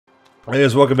Hey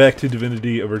guys, welcome back to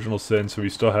Divinity Original Sin. So we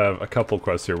still have a couple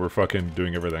quests here. We're fucking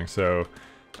doing everything. So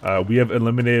we have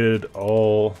eliminated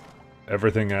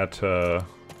everything at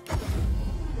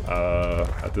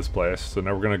this place. So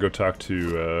now we're gonna go talk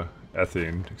to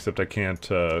Ethine. Except I can't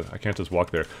just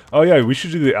walk there. Oh yeah, we should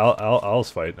do the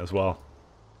Owls fight as well.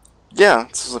 Yeah,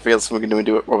 so if we have something we can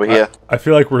do it while we're here. I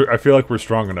feel like we're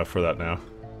strong enough for that now.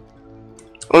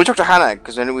 Well, we talked to Hannah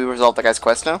because then we resolved the guy's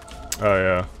quest now. Oh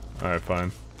yeah. All right,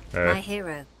 fine. Hey. My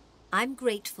hero, I'm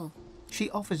grateful. She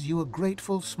offers you a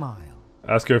grateful smile.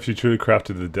 Ask her if she truly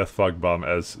crafted the Death Fog bomb,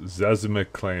 as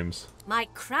Zazimik claims. My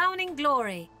crowning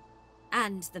glory,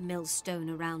 and the millstone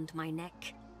around my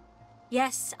neck.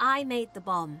 Yes, I made the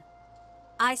bomb.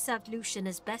 I served Lucian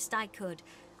as best I could.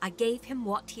 I gave him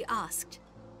what he asked.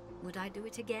 Would I do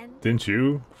it again? Didn't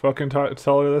you fucking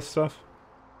tell her this stuff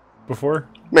before?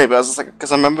 Maybe I was just like,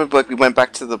 because I remember like we went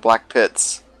back to the Black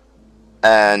Pits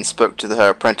and spoke to her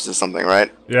apprentice or something,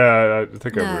 right? Yeah, I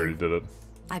think I No. already did it.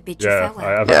 I bid you Yeah, farewell.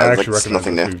 I Yeah, actually like,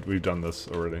 nothing recognize we've done this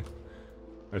already.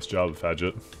 Nice job,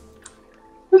 Fadget.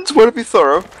 It's want to be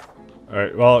thorough.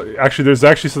 Alright, well, actually, there's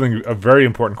actually something, a very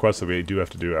important quest that we do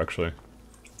have to do, actually.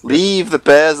 Leave the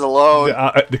bears alone.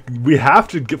 We have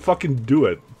to fucking do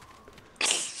it.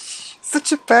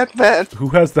 Such a bad man. Who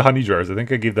has the honey jars? I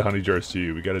think I gave the honey jars to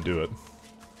you. We gotta do it.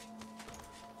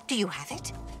 Do you have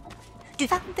it? Do you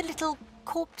found the little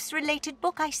corpse-related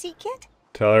book I seek yet?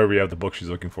 Tell her we have the book she's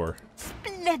looking for.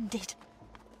 Splendid.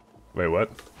 Wait,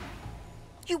 what?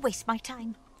 You waste my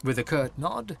time. With a curt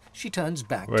nod, she turns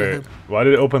back to Wait, her. why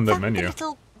did it open the Found the menu?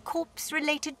 little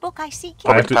corpse-related book I seek I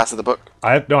yet? have to Pass her the book.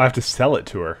 I have to sell it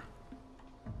to her.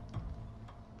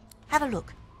 Have a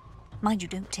look. Mind you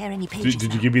don't tear any pages.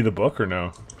 Did you now. give me the book or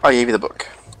no? I gave you the book.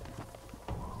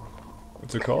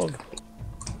 What's it called?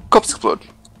 Corpse Explode.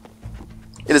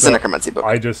 It is So, a necromancy book.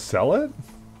 I just sell it?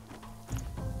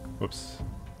 Whoops.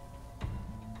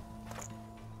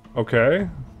 Okay.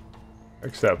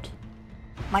 Accept.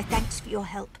 My thanks for your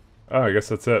help. Oh, I guess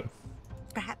that's it.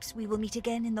 Perhaps we will meet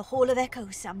again in the Hall of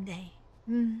Echoes someday.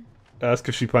 Ask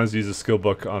if she plans to use a skill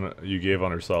book you gave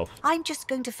on herself. I'm just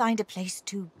going to find a place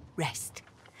to rest.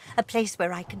 A place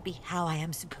where I can be how I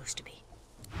am supposed to be.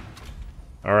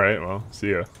 Alright, well,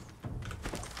 see ya.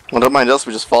 Well, don't mind us.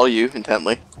 We just follow you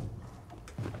intently.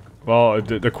 Well,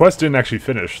 the quest didn't actually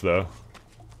finish, though.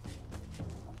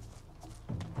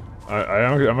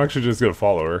 I'm actually just gonna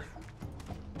follow her.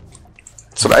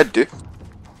 That's what I'd do.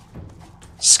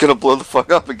 She's gonna blow the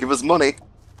fuck up and give us money.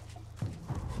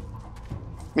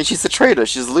 I mean, she's a trader.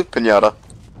 She's a loot pinata.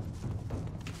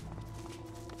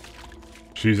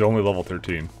 She's only level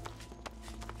 13.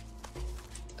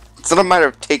 It's not a matter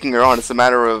of taking her on. It's a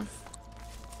matter of,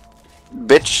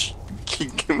 bitch,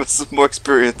 give us some more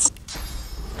experience.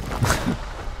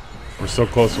 We're so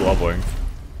close to leveling.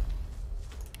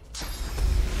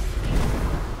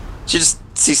 She just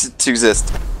ceased to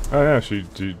exist. Oh yeah, she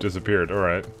disappeared.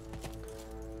 Alright.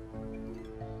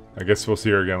 I guess we'll see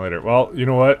her again later. Well, you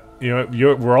know what?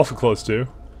 We're also close to.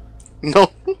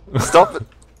 No, stop it.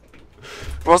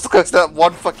 We're also close to that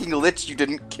one fucking lich you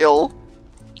didn't kill.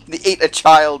 They ate a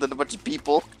child and a bunch of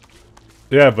people.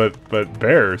 Yeah, but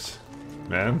bears,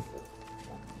 man.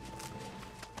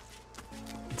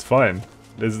 It's fine.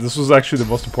 This was actually the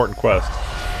most important quest.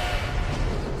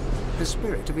 The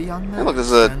spirit of a young man. Hey, look,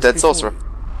 there's a stands dead before sorcerer.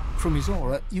 you. From his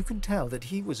aura, you can tell that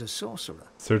he was a sorcerer.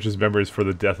 Search his memories for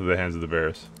the death of the hands of the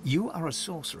bears. You are a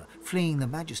sorcerer, fleeing the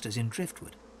Magisters in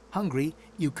Driftwood. Hungry,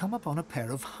 you come upon a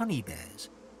pair of honey bears.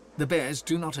 The bears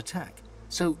do not attack,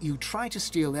 so you try to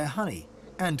steal their honey,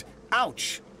 and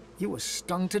ouch! You were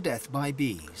stung to death by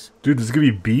bees. Dude, there's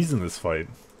gonna be bees in this fight.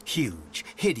 Huge,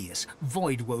 hideous,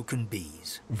 void-woken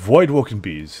bees. Void-woken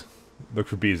bees. Look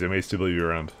for bees, they may still be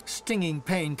around. Stinging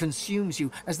pain consumes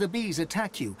you as the bees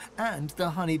attack you, and the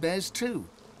honey bears too.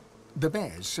 The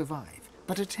bears survive,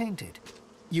 but are tainted.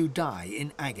 You die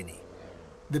in agony.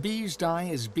 The bees die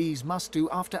as bees must do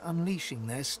after unleashing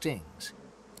their stings.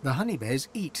 The honey bears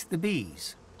eat the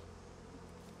bees.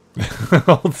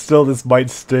 Still, this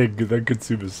might sting, then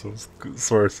consume his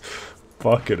source.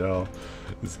 Fucking hell.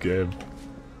 This game.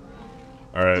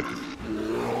 Alright.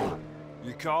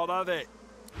 You can't have it.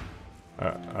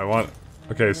 I want...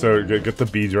 Okay, so get the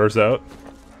bee jars out.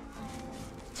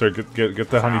 Sorry, get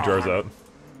the honey jars out.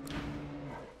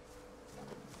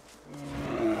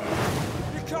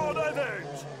 You can't have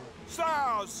it.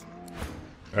 Stars.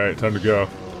 Alright, time to go.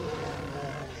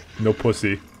 No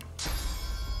pussy.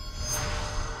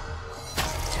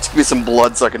 Just give me some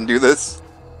blood so I can do this.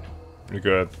 You're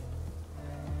good.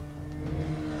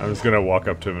 I'm just gonna walk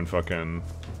up to him and fucking...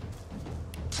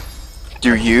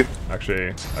 Do you?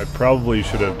 Actually, I probably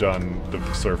should have done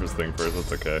the surface thing first.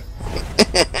 That's okay.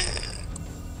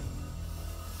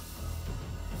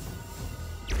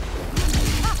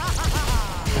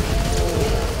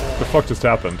 What the fuck just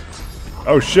happened?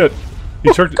 Oh shit!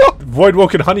 He took Void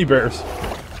Woken honey bears.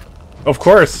 Of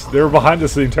course, they were behind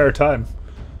us the entire time.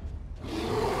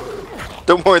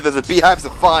 Don't worry, the beehives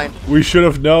are fine. We should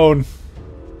have known.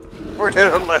 We're here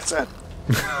to listen.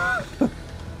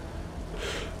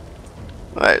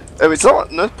 Alright, it's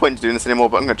not no point in doing this anymore,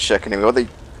 but I'm gonna check anyway. Are they?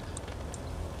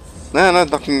 No,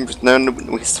 nothing. No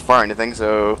waste to fire anything.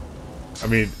 So. I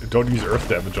mean, don't use earth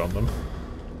damage on them.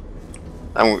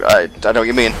 I know what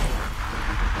you mean.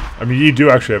 I mean, you do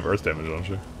actually have earth damage, don't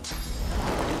you?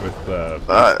 With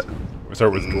we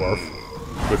start with dwarf.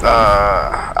 With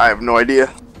I have no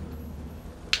idea.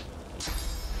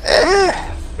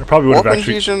 I probably would have Warp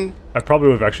actually. infusion. I probably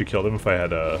would have actually killed him if I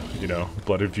had you know,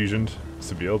 blood infusioned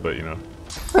Sabille, but you know.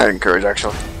 I'd encourage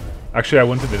actually. Actually, I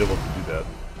wouldn't have been able to do that.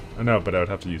 I know, but I would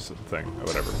have to use the thing.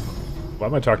 Whatever. Why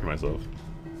am I talking to myself?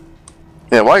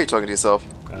 Yeah, why are you talking to yourself?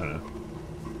 I don't know.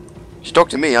 You should talk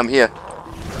to me. I'm here.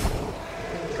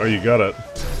 Oh, you got it.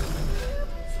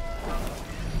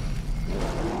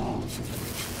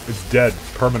 It's dead.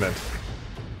 Permanent.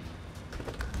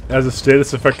 It has a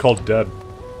status effect called dead.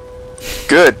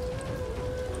 Good.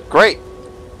 Great.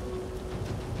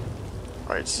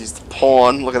 Alright, let's use the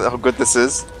pawn. Look at how good this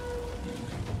is.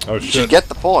 Oh You shit. should get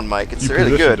the pawn, Mike. It's You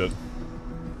really good. positioned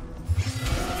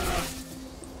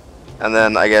And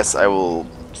then I guess I will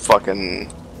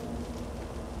fucking...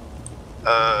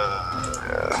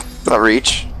 Does that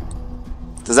reach?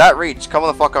 Does that reach? Come on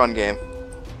the fuck on, game.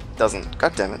 Doesn't.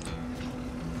 God damn it.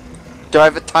 Do I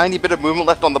have a tiny bit of movement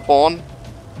left on the pawn?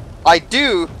 I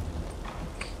do!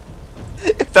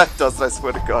 If that does it, I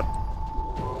swear to God.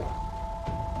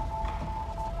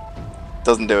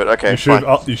 Doesn't do it. Okay, You should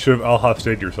fine. have you should have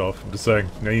Al-Hafstayed yourself. I'm just saying.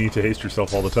 Now you need to haste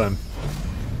yourself all the time.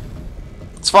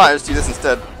 It's fine, let's do this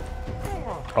instead.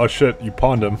 Oh shit, you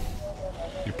pawned him.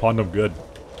 You pawned him good.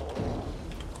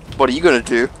 What are you gonna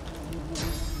do?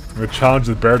 I'm gonna challenge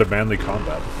the bear to manly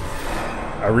combat.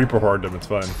 I Reaper Horned him, it's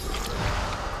fine.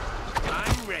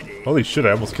 I'm ready. Holy shit,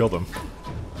 I almost killed him.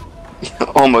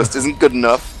 Almost isn't good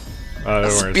enough. Don't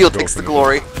worry, Spiel it's a takes the goal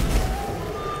glory.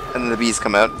 And then the bees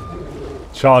come out.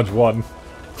 finish. Challenge 1.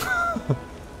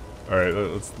 Alright,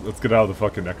 let's get out of the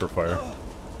fucking necrofire.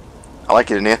 I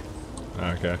like it in here.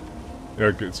 Okay.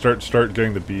 Yeah, start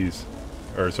getting the bees.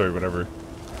 Or sorry, whatever.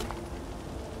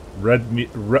 Red meat,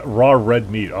 raw red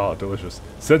meat. Oh, delicious.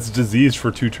 Sets disease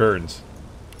for 2 turns.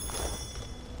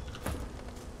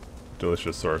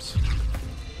 Delicious source.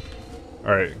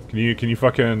 All right, can you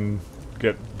fucking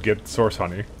get source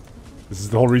honey? This is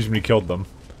the whole reason we killed them.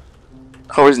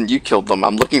 Oh, isn't you killed them?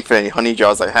 I'm looking for any honey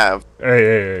jars I have.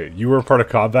 Hey! You were a part of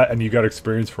combat and you got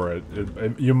experience for it.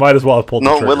 You might as well have pulled the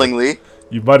Not trigger. willingly.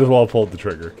 You might as well have pulled the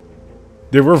trigger.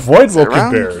 They were void woken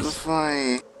Around bears. the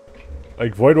fire.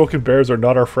 Like void woken bears are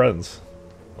not our friends.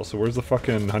 Also, where's the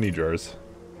fucking honey jars?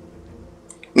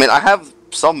 I mean, I have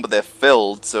some, but they're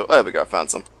filled. So, oh, there we go. I found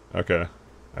some. Okay.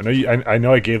 I know you. I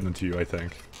know I gave them to you. I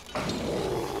think.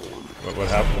 What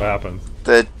happened? What happened?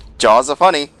 The jars of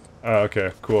honey. Oh,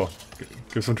 okay. Cool.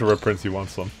 Give some to Red Prince. He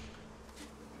wants some.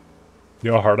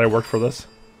 You know how hard I worked for this?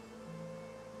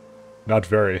 Not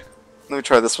very. Let me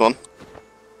try this one.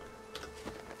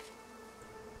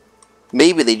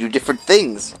 Maybe they do different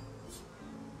things.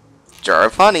 Jar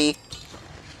of honey.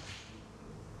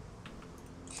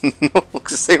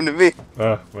 Looks the same to me.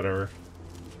 Whatever.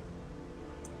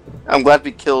 I'm glad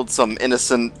we killed some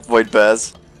innocent void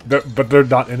bears. But they're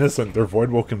not innocent. They're void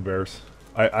woken bears.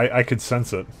 I could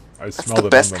sense it. I That's smelled it. the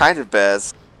best on them. kind of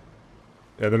bears.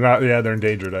 Yeah, they're not. Yeah, they're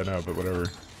endangered. I know, but whatever.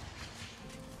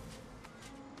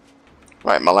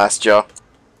 Right, my last jar.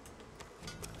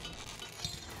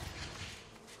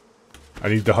 I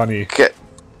need the honey. Okay.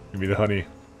 Give me the honey.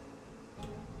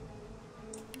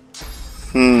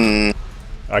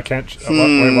 I can't.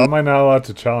 Wait, why am I not allowed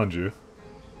to challenge you?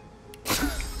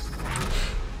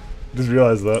 Just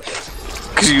realized that.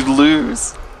 Because you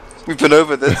lose. We've been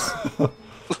over this.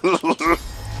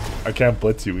 I can't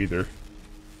blitz you either.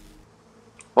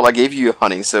 Well, I gave you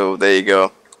honey, so there you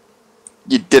go.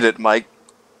 You did it, Mike.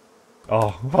 Oh,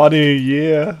 honey,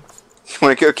 yeah. You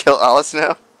want to go kill Alice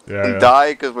now? Yeah, And yeah.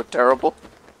 die because we're terrible?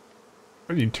 What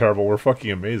do you mean terrible? We're fucking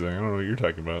amazing. I don't know what you're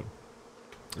talking about.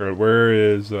 Alright, where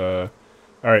is,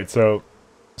 Alright, so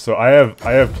I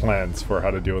have plans for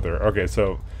how to deal with her. Okay,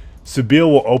 so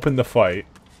Sabille will open the fight,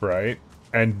 right?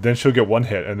 And then she'll get 1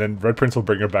 hit, and then Red Prince will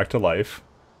bring her back to life.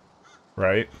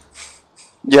 Right?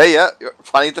 Yeah. You're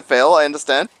planning to fail, I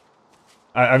understand.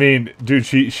 I mean, dude,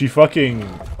 she fucking,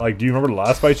 like, do you remember the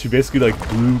last fight? She basically, like,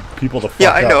 blew people the fuck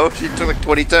Yeah, I up. know. She took like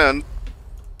 20 turns.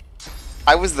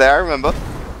 I was there, I remember.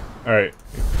 Alright,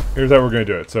 here's how we're gonna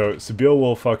do it. So, Sabine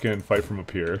will fucking fight from up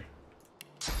here.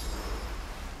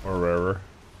 Or wherever.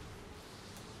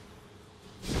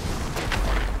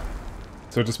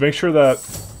 So just make sure that,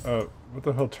 what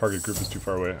the hell, target group is too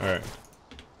far away. Alright.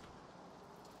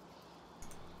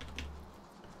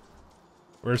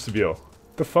 Where's Sabine?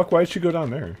 The fuck? Why'd she go down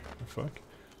there? The fuck?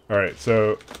 Alright,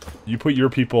 so you put your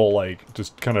people, like,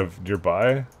 just kind of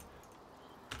nearby.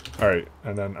 Alright,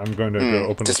 and then I'm going to go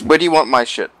open Just up. where do you want my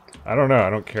shit? I don't know, I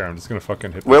don't care. I'm just gonna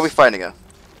fucking hit Where are we this. fighting her?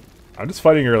 I'm just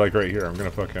fighting her, like, right here. I'm gonna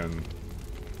fucking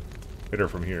hit her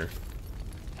from here.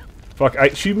 Fuck,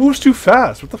 she moves too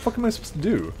fast. What the fuck am I supposed to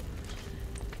do?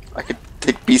 I could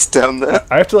take Beast down there.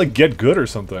 I have to, like, get good or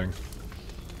something.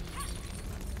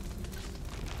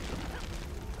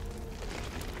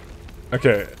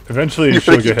 Okay, eventually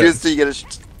she'll get hit. So you get a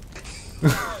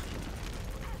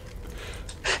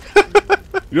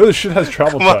You know this shit has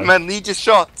travel Come time. on, man, lead your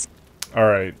shots.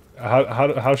 Alright,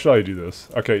 how should I do this?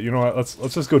 Okay, you know what,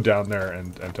 let's just go down there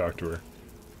and talk to her.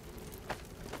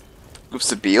 With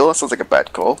Sabine? That sounds like a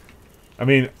bad call. I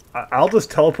mean, I'll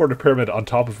just teleport a pyramid on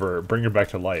top of her, bring her back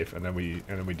to life, and then we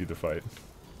do the fight.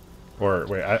 Or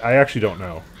wait, I actually don't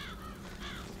know.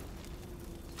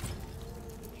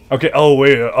 Okay. Oh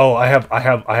wait. Oh, I have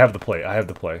the play. I have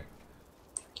the play.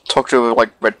 Talk to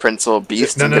like Red Prince or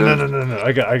Beast. No. and get him-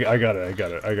 I got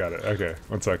it. Okay.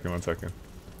 One second.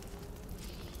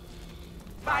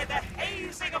 By the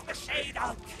hazing of the shade,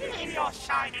 I'll kill your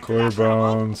shining Clear lash.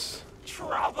 bones.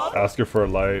 Trouble? Ask her for a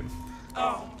light.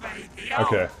 Oh, baby.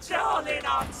 Okay. Oh, darling,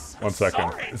 I'm so 1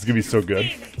 second. sorry. It's gonna be so good.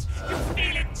 You feel it. You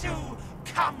feel it too.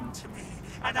 Come to me,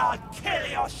 and I'll kill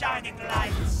your shining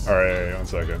lights. All right. 1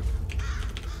 second.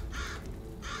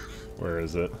 Where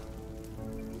is it?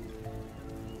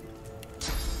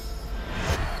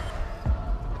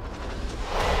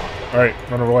 All right,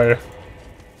 run away.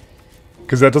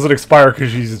 Because that doesn't expire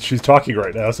because she's talking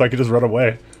right now, so I can just run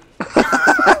away.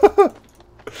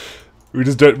 we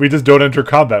just don't enter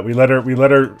combat. We let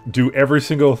her do every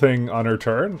single thing on her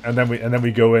turn, and then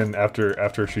we go in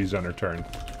after she's done her turn.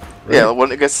 Right? Yeah,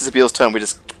 when it gets to Sabine's turn, we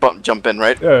just jump in,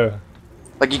 right? Yeah.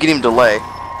 Like you can even delay.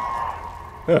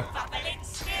 Yeah. Bubbling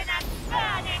skin and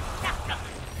burning knuckle.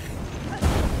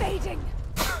 Fading.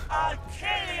 I'll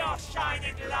kill your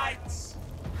shining lights.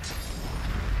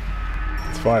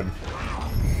 It's fine.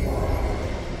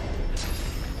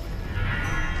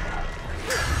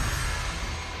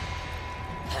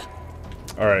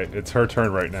 Alright, it's her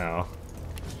turn right now.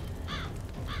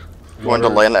 You want to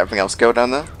delay and let everything else go down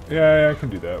there? Yeah, I can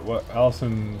do that. What?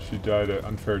 Allison, she died an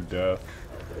unfair death.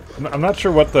 I'm not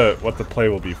sure what the play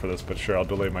will be for this, but sure, I'll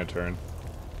delay my turn.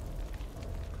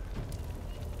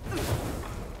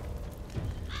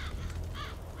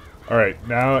 Alright,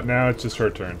 now it's just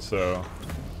her turn, so...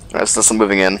 Alright, so I'm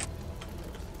moving in. Okay,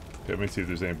 let me see if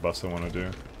there's any buffs I want to do.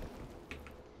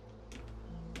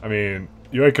 I mean,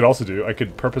 you know what I could also do? I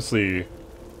could purposely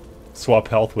swap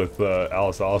health with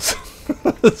Allison.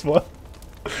 That's what.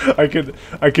 I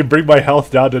could bring my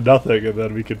health down to nothing, and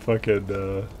then we could fucking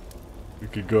we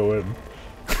could go in.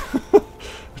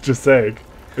 Just saying,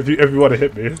 if you want to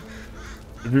hit me,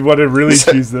 if you want to really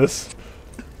choose this.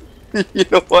 You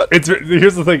know what?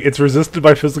 Here's the thing. It's resisted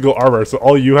by physical armor, so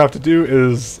all you have to do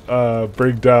is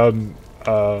bring down.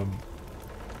 No,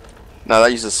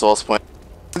 that uses source point.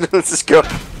 Let's just go.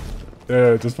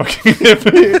 Yeah, just fucking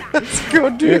hit me. Let's go,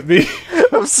 dude. Hit me.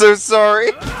 I'm so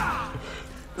sorry.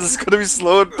 This is gonna be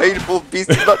slow and painful. Beast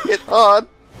is not hit hard.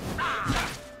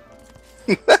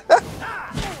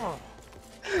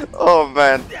 Oh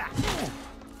man.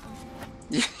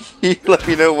 You let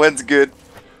me know when's good.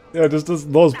 Yeah, just as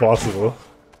low as possible.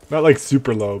 Not like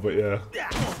super low, but yeah.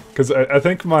 Because I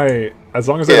think as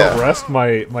long as I don't rest,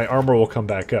 my armor will come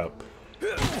back up.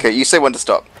 Okay, you say when to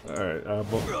stop. Alright,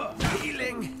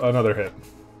 another hit.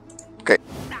 Okay.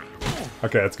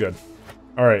 Okay, that's good.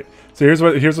 Alright, so here's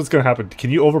what's gonna happen.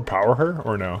 Can you overpower her,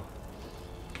 or no?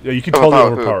 Yeah, you can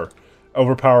totally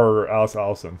overpower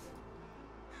Allison.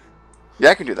 Yeah,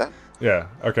 I can do that. Yeah,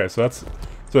 okay, so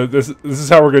this is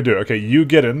how we're gonna do it. Okay, you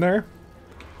get in there.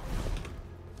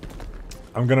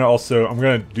 I'm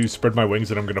gonna do spread my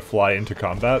wings and I'm gonna fly into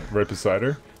combat right beside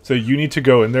her. So you need to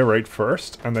go in there right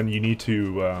first, and then you need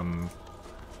to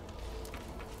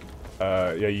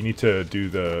you need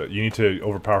to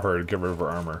overpower her and get rid of her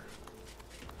armor.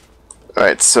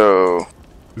 Alright, so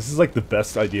This is like the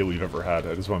best idea we've ever had.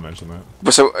 I just want to mention that.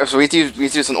 but so we need to do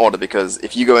this in order because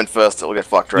if you go in first, it'll get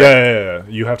fucked, right? Yeah.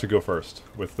 You have to go first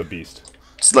with the beast.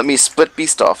 Just let me split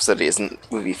Beast off so that he isn't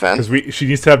with Ethan. Because she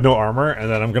needs to have no armor, and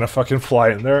then I'm gonna fucking fly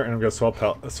in there, and I'm gonna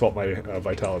swap my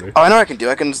vitality. Oh, I know what I can do.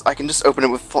 I can just open it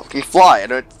with fucking fly. I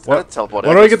don't teleport.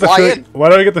 Why do I get the feeling? Why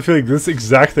do I get the feeling this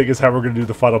exact thing is how we're gonna do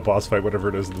the final boss fight, whatever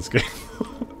it is in this game?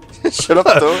 Shut up,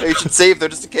 though. You should save though,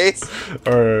 just in case.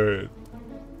 All right.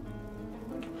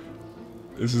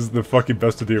 This is the fucking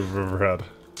best idea we've ever had.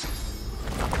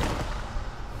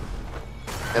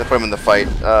 And put him in the fight.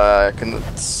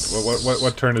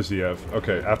 What turn does he have?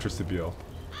 Okay, after Sibyl.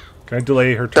 Can I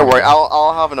delay her turn? Don't worry,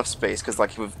 I'll have enough space because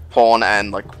like with pawn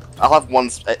and like I'll have one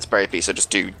spray piece, so just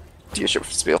do your shit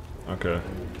with Sibyl. Okay.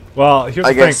 Well, here's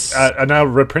the thing. Now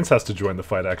Red Prince has to join the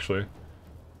fight. Actually.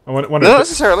 Not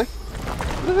necessarily.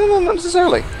 No, not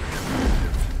necessarily.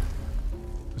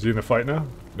 Is he in the fight now?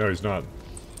 No, he's not.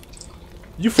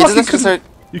 You fucking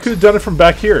you could have done it from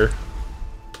back here.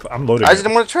 I'm loading. I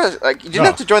didn't want to try. Like, you didn't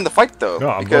have to join the fight though.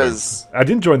 No, because I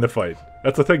didn't join the fight.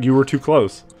 That's the thing. You were too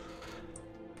close.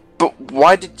 But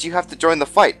why did you have to join the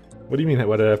fight? What do you mean?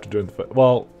 Why did I have to join the fight?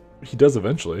 Well, he does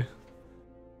eventually.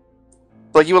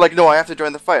 Like you were like, no, I have to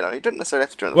join the fight. You didn't necessarily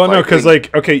have to join the fight. Well, no, because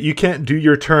like, okay, you can't do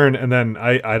your turn and then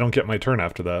I don't get my turn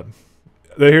after that.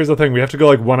 Here's the thing: we have to go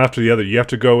like one after the other. You have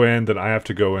to go in, then I have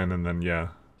to go in, and then yeah.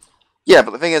 Yeah,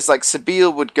 but the thing is, like,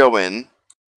 Sibyl would go in.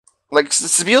 Like,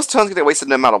 Sibyl's turn's gonna get wasted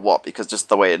no matter what, because just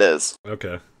the way it is.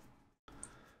 Okay.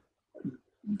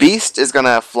 Beast is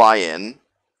gonna fly in.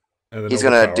 And then he's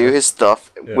gonna do his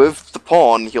stuff. Yeah. With the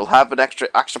pawn, he'll have an extra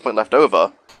action point left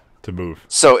over. To move.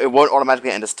 So it won't automatically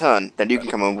end his turn. Then you can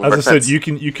come in with As I said, you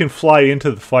can fly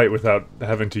into the fight without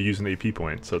having to use an AP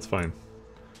point, so it's fine.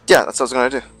 Yeah, that's what I was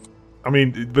gonna do. I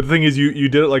mean, but the thing is, you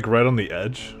did it like right on the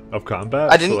edge of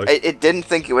combat. I didn't. So, like, it didn't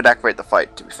think it would activate the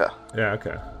fight. To be fair. Yeah.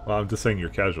 Okay. Well, I'm just saying you're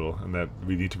casual, and that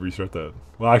we need to restart that.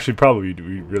 Well, actually, probably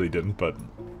we really didn't, but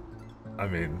I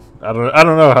mean, I don't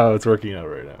know how it's working out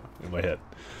right now in my head.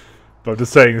 But I'm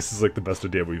just saying this is like the best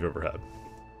idea we've ever had.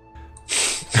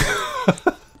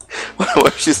 What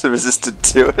if she's resistant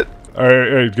to it? All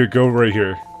right, go right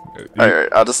here. Alright,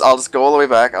 I'll just go all the way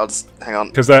back. I'll just hang on.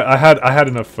 Because I had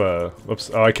enough. Whoops!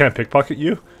 Oh, I can't pickpocket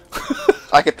you.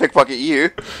 I can pickpocket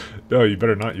you. No, you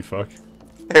better not. You fuck.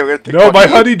 Hey, we're gonna pickpocket No, my you.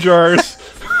 honey jars.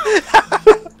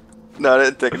 No, I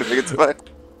didn't take anything. It's fine.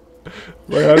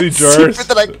 My honey It's jars. stupid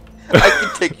that I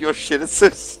can take your shit. It's so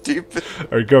stupid.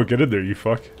 All right, go get in there. You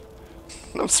fuck.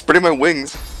 I'm spreading my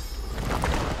wings.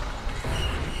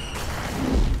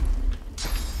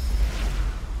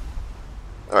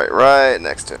 Alright, right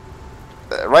next to it.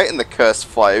 Right in the cursed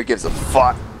fly. Who gives a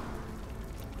fuck?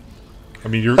 I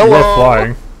mean, you are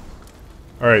flying.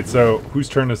 Alright, so whose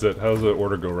turn is it? How does the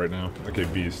order go right now? Okay,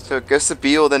 Beast. So it goes to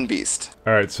Beal, then Beast.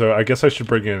 Alright, so I guess I should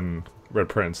bring in Red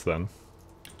Prince then.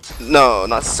 No,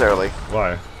 not necessarily.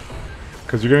 Why?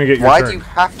 Because you're gonna get your Why turn. do you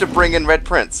have to bring in Red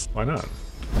Prince? Why not?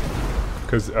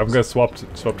 Because I'm gonna swap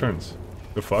turns.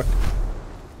 The fuck?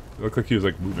 It looked like he was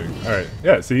like moving. Alright,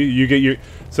 yeah, see, you get your...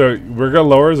 So, we're gonna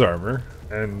lower his armor,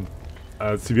 and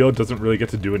Sibyl doesn't really get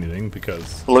to do anything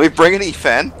because... Let me bring in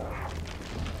Ethan.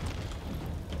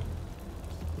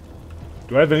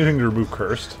 Do I have anything to remove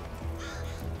Cursed?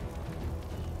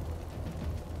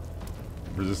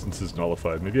 Resistance is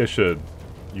nullified. Maybe I should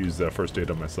use that first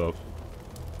aid on myself.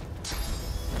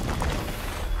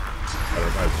 I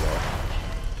don't might as well.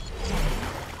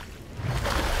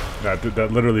 Nah,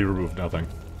 that literally removed nothing.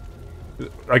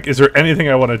 Like, is there anything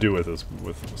I want to do with this,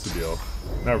 with Sibyl?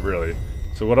 Not really.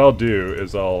 So what I'll do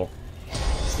is I'll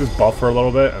just buff her a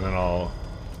little bit, and then I'll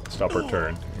stop her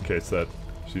turn, in case that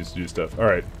she's do stuff.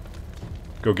 Alright.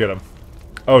 Go get him.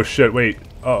 Oh shit, wait.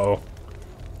 Uh-oh.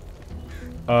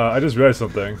 I just realized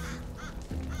something.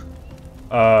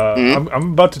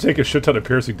 I'm about to take a shit ton of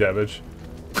piercing damage.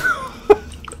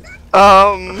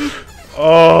 Oh!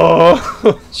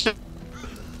 Shit.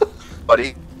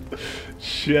 Buddy.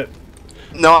 Shit.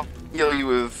 No, I'll heal you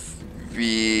with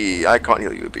I can't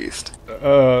heal you with Beast.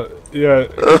 Yeah,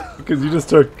 because you just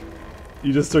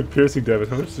took piercing damage.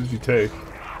 How much did you take?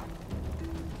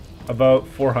 About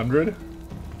 400?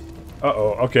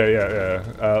 Uh-oh, okay,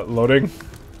 yeah. Loading.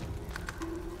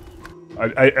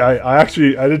 I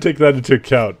actually, I didn't take that into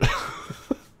account.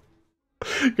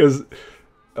 Because,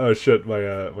 oh shit, my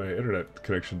internet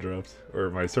connection dropped. Or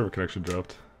my server connection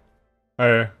dropped.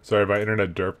 Sorry, my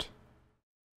internet derped.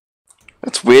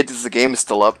 That's weird because the game is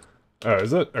still up. Oh,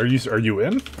 is it? Are you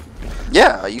in?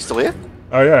 Yeah, are you still here?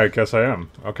 Oh yeah, I guess I am.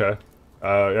 Okay.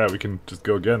 Yeah, we can just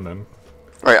go again then.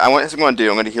 Alright, what I'm going to do,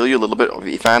 I'm going to heal you a little bit with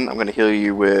Ethan. I'm going to heal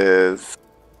you with...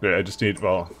 Yeah, I just need,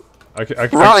 well...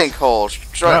 Rallying call!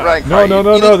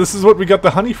 No, this is what we got the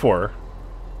honey for.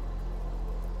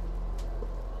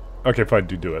 Okay, fine,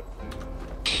 do it.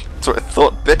 That's what I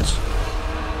thought, bitch.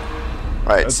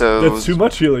 Right, so... That's too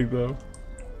much healing, though.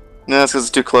 No, that's because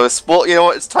it's too close. Well, you know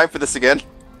what? It's time for this again.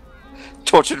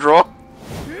 Torture draw.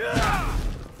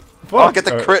 Fuck. I'll get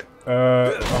the crit.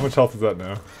 How much health is that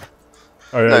now?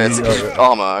 Oh, yeah, No, it's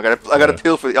armor. I gotta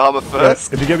peel for the armor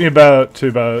first. If you get me about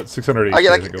 600 HP, I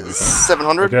get think it'll be like fine.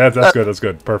 700. Okay, that's good. That's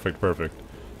good. Perfect.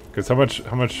 Because how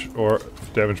much or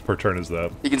damage per turn is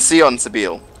that? You can see on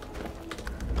Sabil.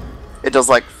 It does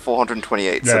like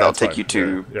 428, so that'll take you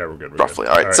to yeah, we're good. We're roughly.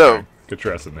 Good. All right, so get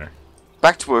your ass in there.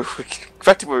 back to where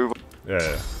we.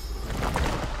 Yeah.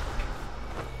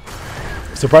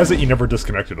 Surprised that you never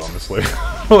disconnected, honestly.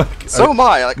 Like, So am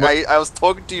I. Like I was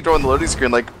talking to you during the loading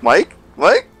screen, like Mike.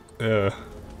 Yeah.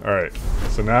 All right.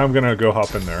 So now I'm gonna go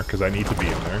hop in there because I need to be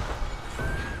in there.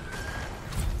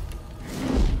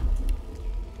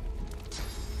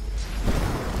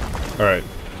 All right.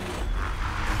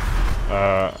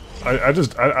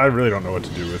 I really don't know what to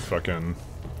do with fucking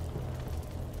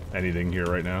anything here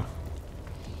right now.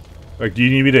 Like, do you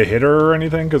need me to hit her or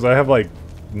anything? Because I have like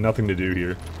nothing to do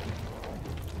here.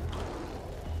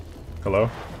 Hello?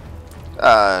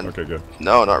 Okay, good.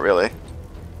 No, not really.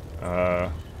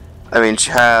 I mean,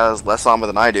 she has less armor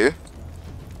than I do.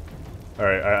 All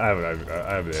right, I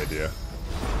have the idea.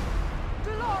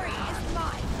 Glory is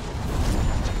mine.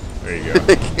 There you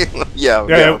go. Yeah.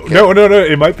 Okay. No.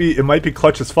 It might be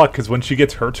clutch as fuck because when she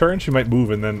gets her turn, she might move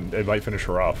and then it might finish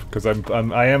her off. Because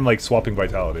I am like swapping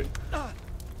vitality.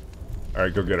 All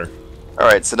right, go get her. All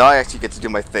right, so now I actually get to do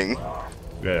my thing.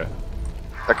 Yeah.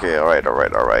 Okay. All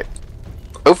right.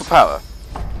 Overpower.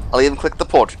 I'll even click the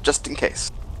portrait just in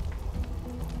case.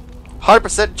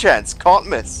 100% chance, can't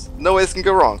miss. No way this can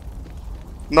go wrong.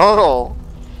 Not at all.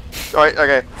 Alright,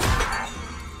 okay.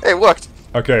 Hey, it worked.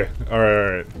 Okay. All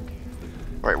right.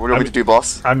 Right, what do you want me to do,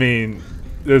 boss? I mean,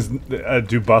 there's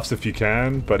do buffs if you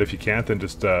can, but if you can't, then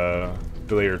just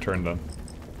delay your turn then.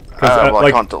 Because well,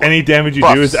 I can't delay. any damage you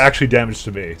Buffs. do is actually damage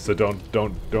to me, so don't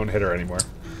hit her anymore.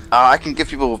 I can give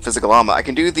people physical armor. I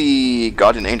can do the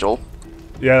Guardian Angel.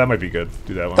 Yeah, that might be good.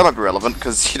 Do that one. That might be relevant,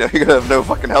 because, you know, you're gonna have no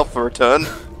fucking health for a turn.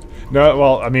 No,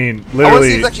 well, I mean, I want to see if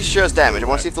literally. it actually shares damage. I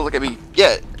want to see if they'll look at me.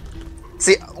 Yeah.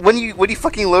 See, when you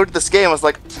fucking loaded this game, I was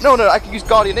like, no, I can use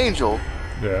Guardian Angel.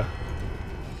 Yeah.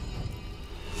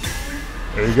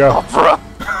 There you go. Oh,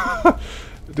 bruh.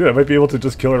 Dude, I might be able to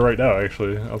just kill her right now,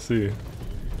 actually. I'll see.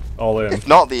 All in. If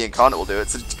not, the Incarnate will do it,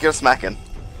 so just get a smacking.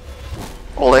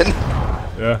 All in.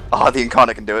 Yeah. Ah, the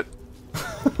Incarnate can do it.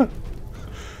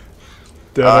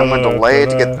 I'm going to delay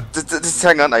to get... Just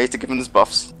hang on, I need to give him his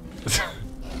buffs.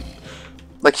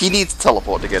 Like, he needs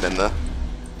teleport to get in there.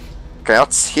 Okay, I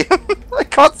can't see him. I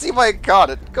can't see my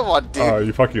Incarnate. Come on, dude. Oh,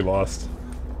 you fucking lost.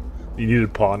 You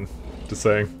needed pawn. Just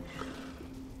saying.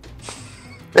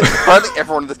 I think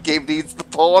everyone in this game needs the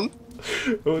pawn.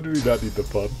 Oh, do we not need the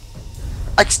pawn?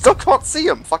 I still can't see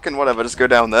him. Fucking whatever, just go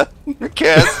down there. Who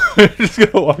cares? Just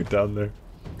gonna walk down there.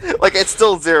 Like, it's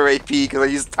still 0 AP because I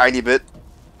used a tiny bit.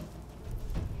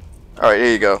 Alright,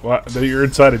 here you go. Well, you're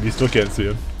inside him, you still can't see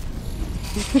him.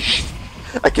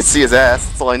 I can see his ass,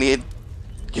 that's all I need.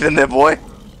 Get in there, boy.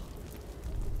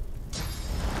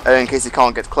 And in case he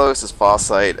can't get close, his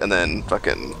Farsight, and then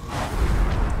fucking...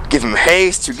 Give him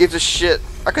haste, who gives a shit?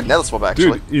 I could nether swap,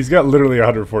 actually. Dude, he's got literally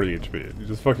 140 HP. You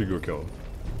just fucking go kill him.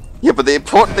 Yeah, but the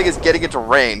important thing is getting into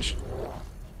range.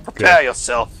 Prepare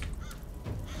yourself.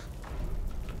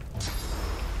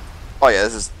 Oh yeah,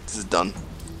 this is done.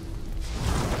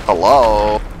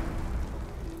 Hello.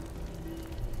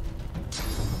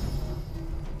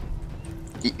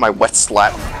 Eat my wet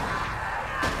slap.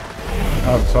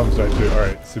 Oh, Tom's died too.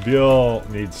 Alright, Sabil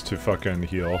needs to fucking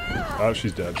heal. Oh,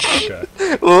 she's dead. Okay.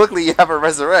 Luckily, you have a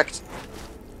resurrect.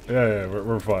 Yeah,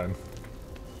 we're fine.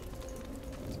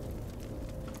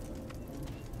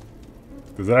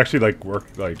 Does it actually, like, work,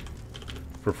 like,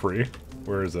 for free?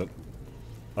 Where is it?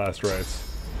 Last rites.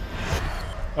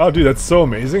 Oh, dude, that's so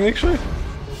amazing, actually.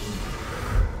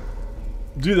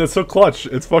 Dude, that's so clutch.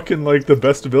 It's fucking, like, the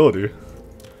best ability.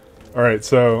 Alright,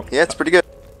 so... Yeah, it's pretty good.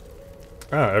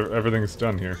 Ah, everything's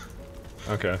done here.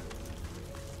 Okay.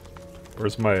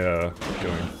 Where's my,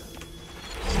 healing?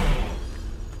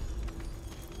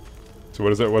 So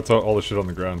what is it? What's all the shit on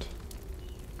the ground?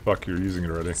 Fuck, you're using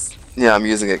it already. Yeah, I'm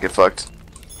using it. Get fucked.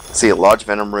 See, a large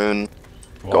Venom rune.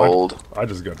 Well, Gold. I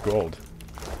just got gold.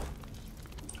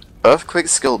 Earthquake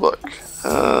skill book.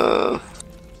 Yeah,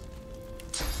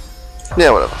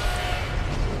 whatever.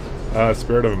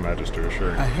 Spirit of a Magister,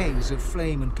 sure. A haze of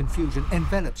flame and confusion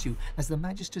envelops you as the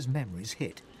Magister's memories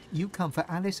hit. You come for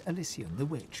Alice Elysium, the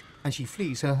witch, and she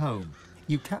flees her home.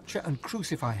 You capture and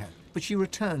crucify her, but she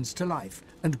returns to life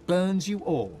and burns you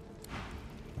all.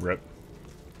 Rip.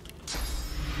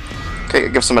 Okay,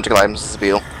 give some magical items to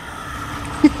Spiel.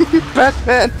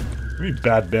 Batman! What do you mean,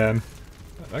 bad man?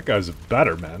 That guy's a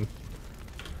better man.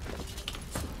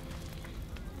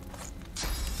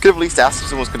 Could have at least asked if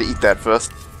someone's gonna eat that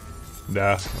first.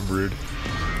 Nah, I'm rude.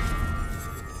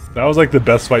 That was like the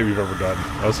best fight we've ever done.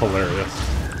 That was hilarious.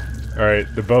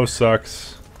 Alright, the bow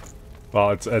sucks.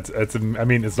 Well, I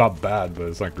mean, it's not bad, but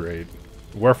it's not great.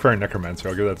 Warfare and Necromancer,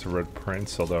 I'll give that to Red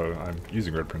Prince, although I'm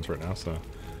using Red Prince right now, so.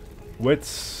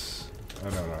 Wits... Oh,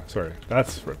 no, sorry.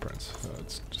 That's Red Prince.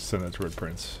 Let's just send that to Red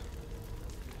Prince.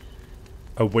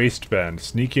 A waistband.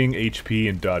 Sneaking, HP,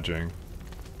 and dodging.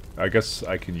 I guess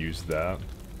I can use that.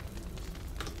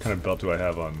 What kind of belt do I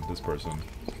have on this person?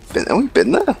 Have we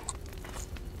been there?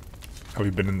 Have we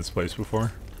been in this place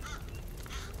before?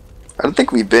 I don't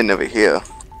think we've been over here.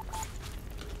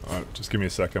 Just give me a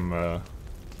sec, I'm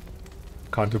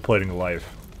contemplating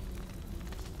life.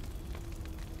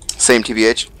 Same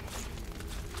TBH.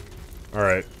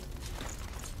 Alright.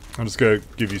 I'm just gonna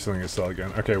give you something to sell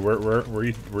again. Okay, where were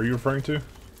you referring to?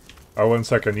 Oh, 1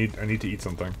 sec, I need to eat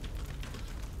something.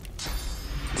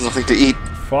 There's nothing to eat.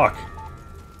 Fuck.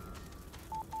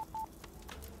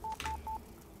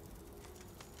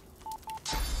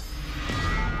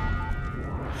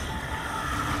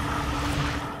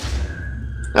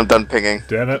 I'm done pinging.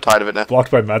 Damn it. I'm tired of it now.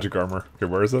 Blocked by magic armor. Okay,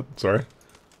 where is it? Sorry.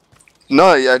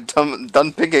 No, yeah, I'm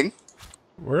done pinging.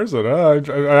 Where is it? I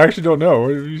actually don't know.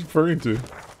 What are you referring to?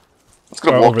 Let's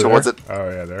go walk towards it. Oh,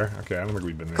 yeah, there. Okay, I don't think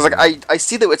we've been there. Because, like, I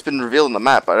see that it's been revealed on the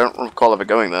map, but I don't recall ever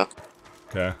going there.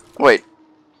 Okay. Wait.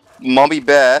 Mommy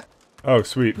Bear. Oh,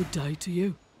 sweet. Good day to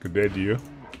you. Good day to you.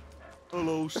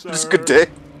 Hello, sir. Just a good day.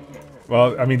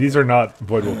 Well, I mean, these are not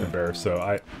Voidwalker bears,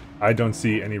 so I don't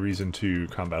see any reason to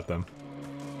combat them.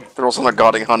 They're also not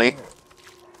guarding honey.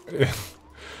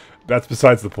 That's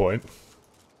besides the point.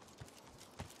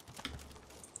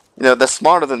 You know, they're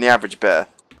smarter than the average bear.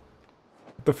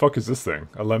 What the fuck is this thing?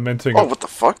 A lamenting... Oh, what the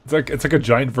fuck? It's like a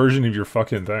giant version of your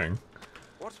fucking thing.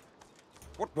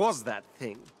 What was that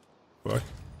thing? Fuck.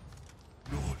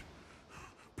 Lord,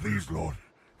 please, Lord,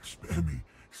 spare me.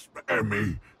 Spare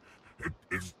me. It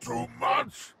is too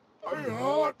much. I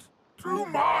hurt too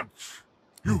much.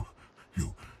 You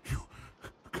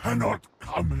cannot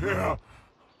come here.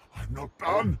 I'm not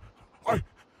done.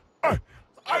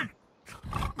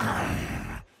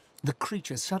 The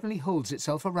creature suddenly holds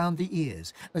itself around the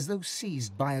ears, as though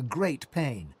seized by a great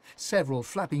pain. Several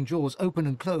flapping jaws open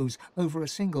and close over a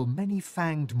single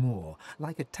many-fanged maw,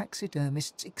 like a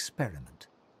taxidermist's experiment.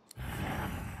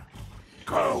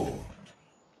 Go.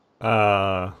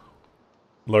 Lower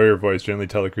your voice. Gently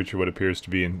tell the creature what appears to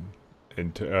be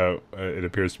it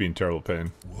appears to be in terrible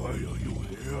pain. Why are you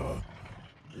here?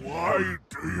 Why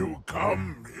do you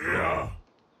come here?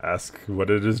 Ask what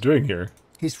it is doing here.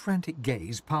 His frantic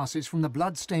gaze passes from the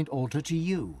blood-stained altar to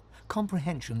you.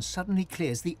 Comprehension suddenly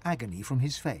clears the agony from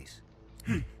his face.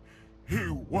 He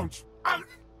wants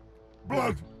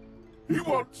blood. He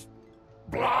wants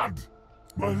blood.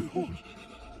 My lord,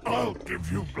 I'll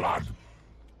give you blood.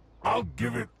 I'll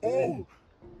give it all.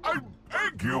 I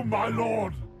beg you, my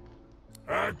lord.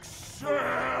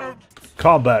 Accept.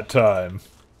 Combat time.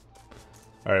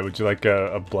 Alright, would you like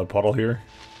a blood puddle here?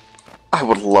 I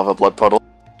would love a blood puddle.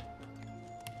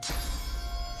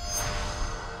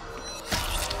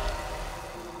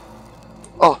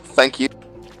 Oh, thank you.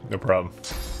 No problem.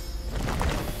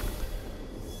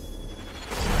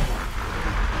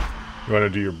 You want to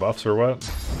do your buffs or what?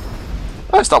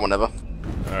 I start whenever.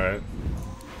 Alright.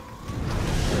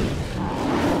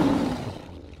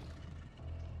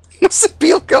 Where's the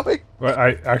Beal going? Well,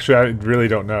 I really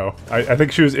don't know. I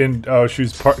think she was in. Oh, she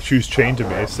was chained to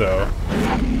me. So.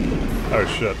 Oh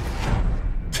shit.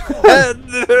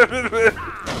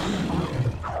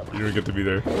 You don't get to be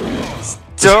there.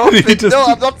 Stop it! No,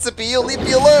 I'm not Sabine. Leave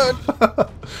me alone.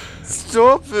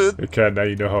 Stop it. Okay, now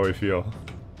you know how I feel.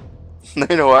 Now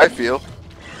you know how I feel.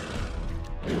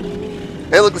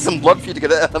 Hey, look, there's some blood for you to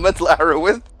get an elemental arrow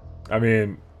with. I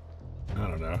mean, I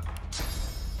don't know.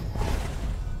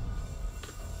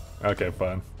 Okay,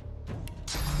 fine.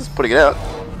 Just putting it out.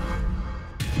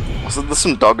 Also, there's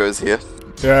some doggos here.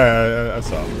 Yeah, I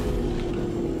saw.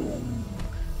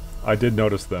 I did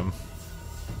notice them.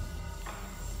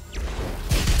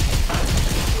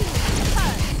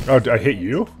 Oh, I hit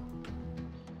you?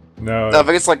 No. No, I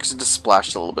think it's like just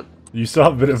splashed a little bit. You still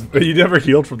have a bit of. You never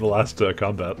healed from the last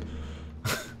combat.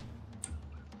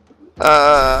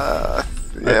 Yeah,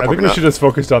 I think we should just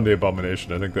focus on the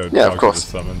abomination. I think that of course.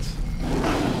 summons.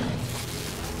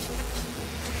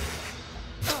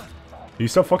 Are you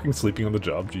still fucking sleeping on the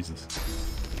job? Jesus.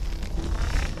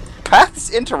 Paths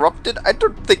interrupted? I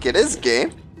don't think it is,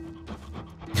 game.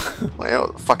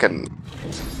 Well, fucking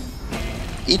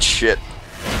eat shit.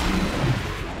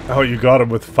 Oh, you got him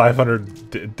with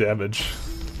 500 damage.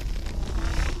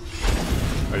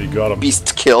 Oh, you got him.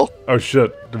 Beast kill. Oh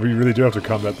shit, we really do have to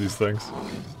combat these things.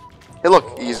 Hey,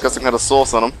 look, he's got some kind of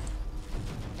sauce on him.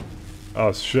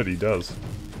 Oh shit, he does.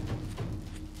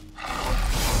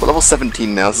 We're level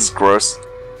 17 now. This is gross.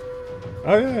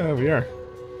 Oh yeah, we are.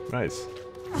 Nice.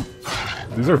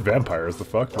 These are vampires, the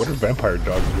fuck? What are vampire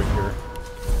dogs doing here?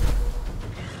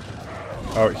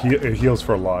 Oh, it heals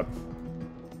for a lot.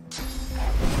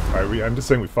 Alright, I'm just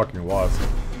saying we fucking lost.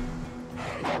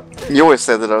 You always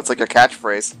say that, though. It's like a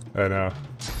catchphrase. I know.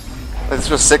 Like, it's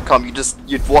just a sitcom.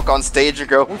 You'd walk on stage and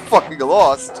go, "We fucking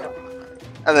lost,"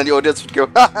 and then the audience would go,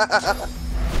 "Ha ha ha ha."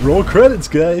 Roll credits,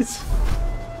 guys.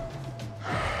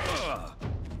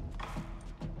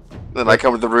 Then I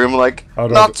come to the room like, Oh,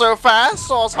 no. "Not so fast,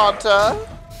 Sauce Hunter."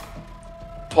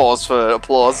 Pause for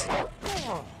applause.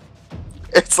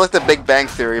 It's like the Big Bang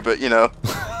Theory, but you know.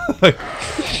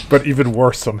 But even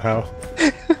worse somehow.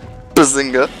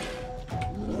 Bazinga.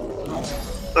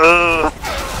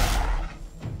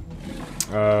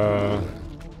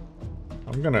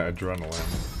 I'm gonna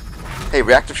adrenaline. Hey,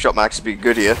 reactive shot might actually be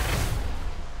good here.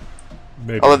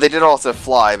 Maybe. Although they did also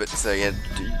fly, but so yeah.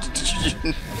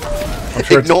 I'm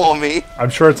sure Ignore me. I'm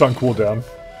sure it's on cooldown.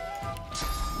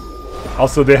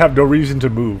 Also, they have no reason to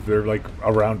move. They're like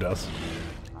around us.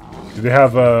 Do they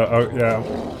have oh yeah.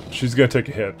 She's gonna take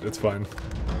a hit. It's fine.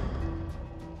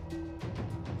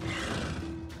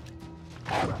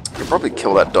 Could probably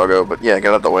kill that doggo, but yeah, get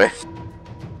out of the way.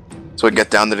 So we can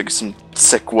get down there to get some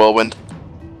sick whirlwind.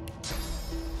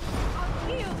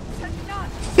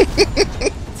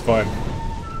 It's fine.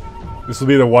 This will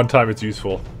be the one time it's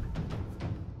useful.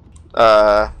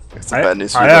 It's bad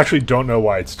news for I you. actually don't know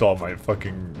why it's still on my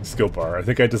fucking skill bar. I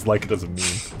think I just like it as a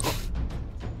meme.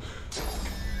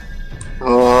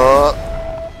 Oh,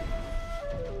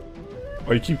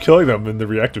 you keep killing them in the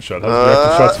reactive shot. How's the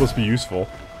reactive shot supposed to be useful?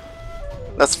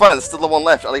 That's fine, there's still the one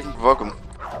left. I'll even provoke him.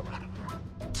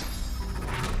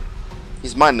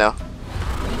 He's mine now.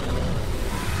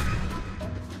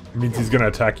 It means he's gonna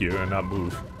attack you and not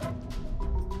move.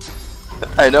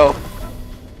 I know.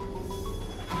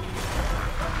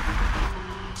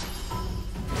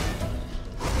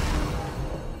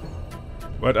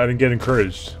 What? I didn't get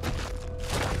encouraged.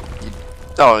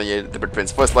 Oh yeah, the Bird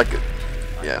Prince. First, like,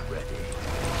 yeah.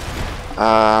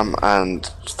 And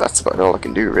that's about all I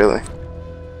can do, really.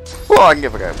 Well, I can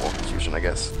give a guy more confusion, I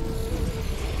guess.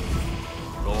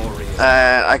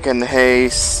 And I can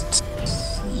haste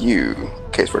you,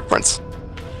 Case Bird Prince.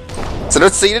 So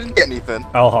let's see, you didn't get anything.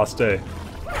 Al Haste.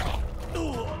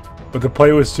 But the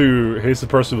play was to haste the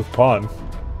person with pawn.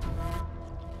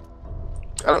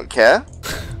 I don't care.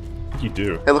 You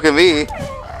do. Hey, look at me.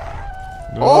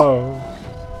 No. Oh.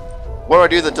 What do I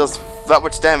do that does that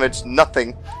much damage?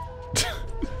 Nothing.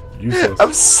 Useless.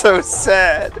 I'm so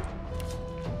sad.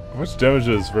 How much damage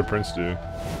does Red Prince do?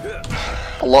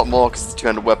 A lot more because it's a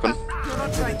two-handed weapon.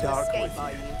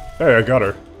 Hey, I got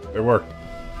her. It worked.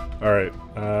 Alright,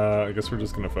 I guess we're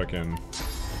just gonna fucking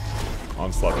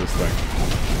onslaught this thing.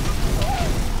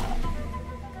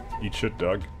 Eat shit,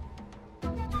 dog.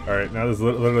 Alright, now there's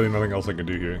literally nothing else I can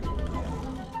do here.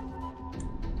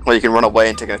 Well, you can run away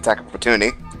and take an attack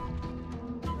opportunity.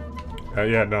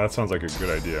 Yeah, no, that sounds like a good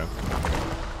idea.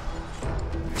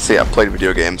 See, I've played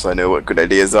video games, so I know what good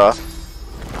ideas are.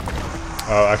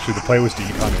 Oh, actually, the play was to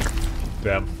eat honey.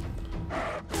 Damn.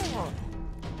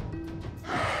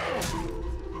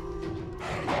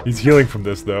 He's healing from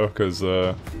this, though, because,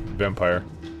 vampire.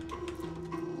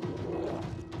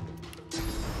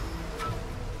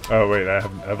 Oh, wait, I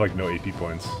have like, no AP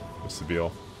points. What's the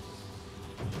deal?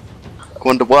 I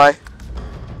wonder why.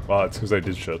 Well, it's because I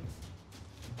did shit.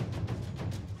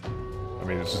 I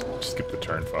mean, it's just skip the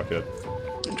turn, fuck it.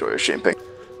 Enjoy your champagne.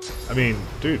 I mean,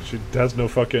 dude, she has no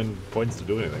fucking points to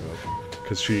do anything with.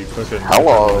 Because she fucking...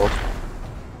 Hello.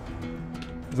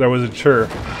 Because I wasn't sure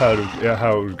how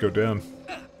it would go down.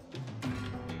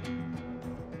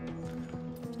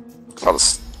 Oh,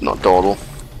 that's not dawdle.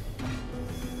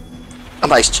 A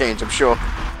nice change, I'm sure.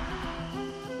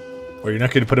 Well, you're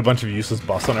not going to put a bunch of useless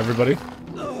boss on everybody?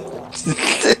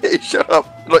 Shut up.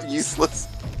 I'm not useless.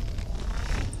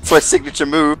 It's my signature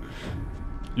move.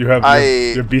 You have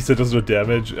your beast that does no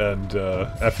damage, and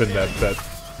Effin that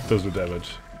does no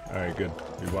damage. Alright, good.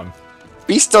 We won.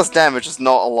 Beast does damage, just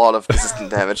not a lot of consistent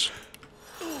damage.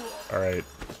 Alright.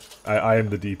 I am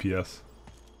the DPS.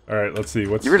 Alright, let's see.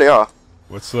 You really are.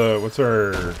 What's our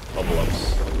level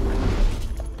ups?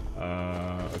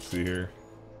 Let's see here.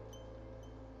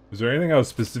 Is there anything I was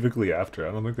specifically after?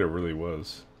 I don't think there really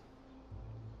was.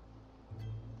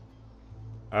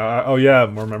 Oh yeah,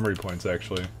 more memory points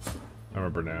actually. I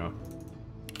remember now.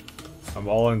 I'm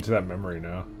all into that memory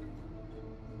now.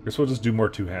 Guess we'll just do more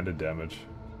two-handed damage.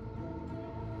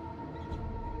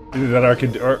 Either that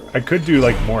or I could do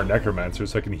like more necromancer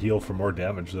so I can heal for more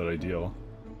damage that I deal.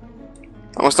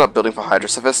 I'm gonna start building for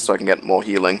Hydrosophist so I can get more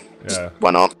healing. Just, Yeah.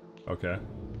 why not? Okay.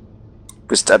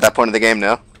 Just at that point in the game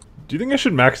now. Do you think I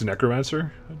should max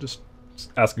necromancer? I'm just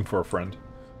asking for a friend.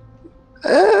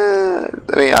 I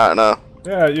mean, I don't know.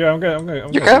 Yeah, I'm gonna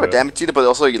You're kind of a damage dealer, but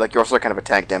also you're also kind of a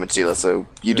tank damage dealer. So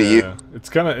you do you.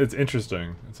 It's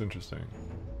interesting. It's interesting.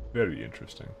 Very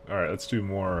interesting. All right, let's do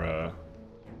more.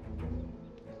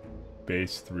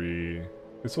 Base 3.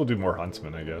 Guess we'll do more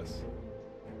huntsmen, I guess.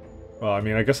 Well, I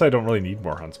mean, I guess I don't really need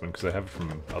more huntsmen because I have it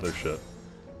from other shit.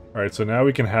 All right, so now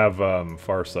we can have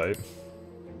Farsight.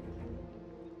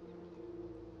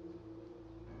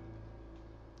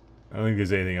 I don't think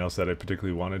there's anything else that I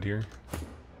particularly wanted here.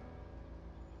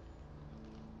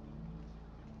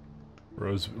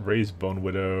 Raise Bone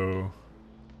Widow.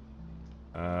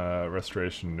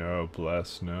 Restoration, no.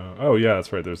 Bless, no. Oh yeah,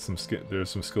 that's right. There's some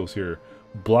skills here.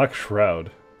 Black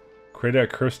Shroud. Create a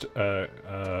cursed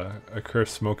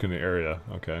smoke in the area.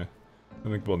 Okay, I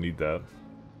think we'll need that.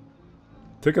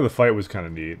 Tick of the Fight was kind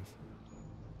of neat.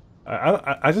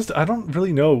 I don't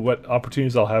really know what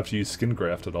opportunities I'll have to use Skin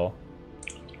Graft at all.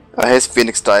 Here's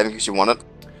Phoenix Diving because you want it.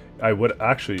 I would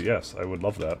actually, yes, I would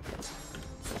love that.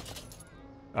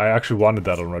 I actually wanted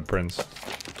that on Red Prince.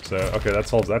 So okay, that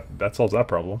solves that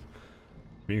problem.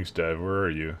 Phoenix Dive, where are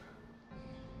you?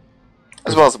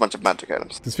 As well as a bunch of magic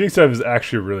items. The Phoenix Dive is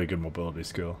actually a really good mobility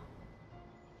skill.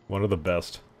 One of the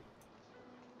best.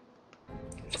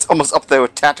 It's almost up there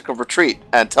with Tactical Retreat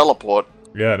and Teleport.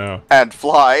 Yeah, no. And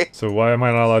Fly. So why am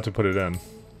I not allowed to put it in?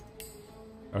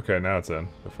 Okay, now it's in.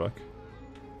 The fuck?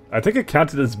 I think it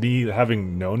counted as me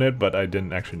having known it, but I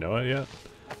didn't actually know it yet.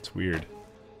 It's weird.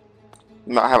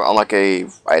 Not have it on like a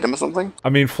item or something? I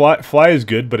mean, fly is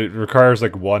good, but it requires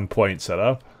like 1 point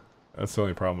setup. That's the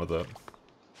only problem with it.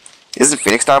 Isn't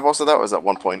Phoenix Dive also that, or is that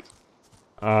 1 point?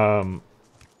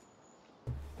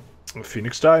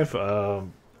 Phoenix Dive? I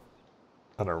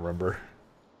don't remember.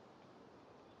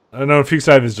 No, Phoenix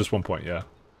Dive is just 1 point, yeah.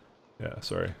 Yeah,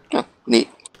 sorry. Yeah, neat.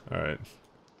 Alright.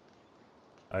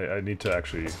 I need to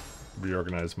actually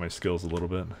reorganize my skills a little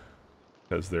bit.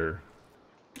 Because they're...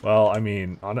 Well, I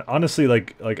mean, honestly,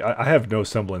 like I have no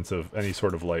semblance of any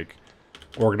sort of, like,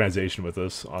 organization with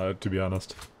this, to be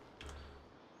honest.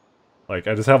 Like,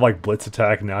 I just have, like, Blitz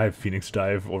Attack, and now I have Phoenix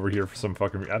Dive over here for some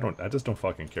fucking... I just don't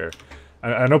fucking care.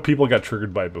 I know people got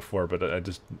triggered by it before, but I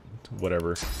just...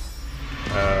 Whatever.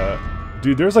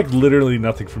 Dude, there's, like, literally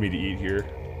nothing for me to eat here.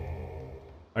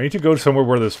 I need to go somewhere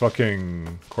where there's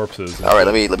fucking corpses. Alright,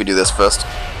 let me do this first.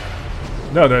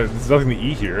 No, there's nothing to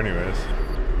eat here, anyways.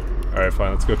 Alright,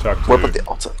 fine, let's go talk to... What about the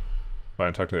altar?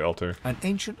 Fine, talk to the altar. An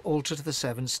ancient altar to the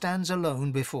Seven stands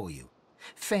alone before you.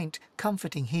 Faint,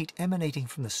 comforting heat emanating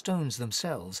from the stones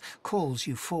themselves calls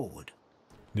you forward.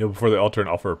 Kneel before the altar and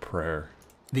offer a prayer.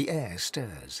 The air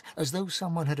stirs, as though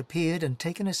someone had appeared and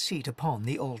taken a seat upon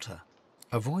the altar.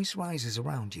 A voice rises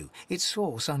around you, its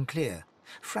source unclear.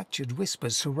 Fractured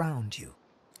whispers surround you.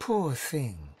 Poor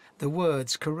thing, the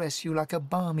words caress you like a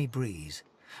balmy breeze.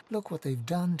 Look what they've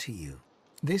done to you.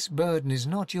 This burden is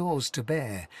not yours to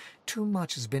bear. Too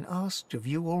much has been asked of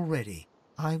you already.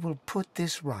 I will put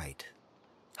this right.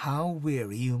 How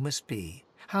weary you must be.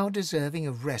 How deserving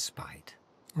of respite.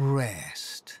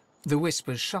 Rest. The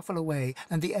whispers shuffle away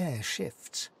and the air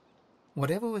shifts.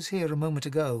 Whatever was here a moment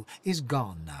ago is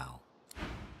gone now.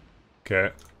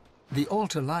 Okay. The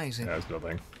altar lies in... Yeah, there's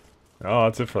nothing. Oh,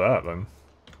 that's it for that, then.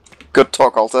 Good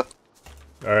talk, altar.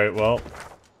 Alright, well,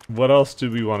 what else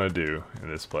do we want to do in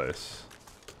this place?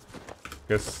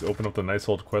 Guess open up the nice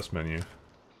old quest menu.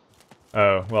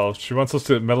 Oh, well, she wants us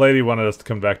to... My lady wanted us to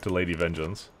come back to Lady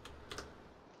Vengeance.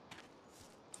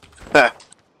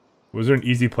 Was there an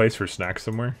easy place for snacks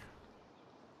somewhere?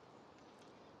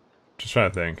 Just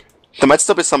trying to think. There might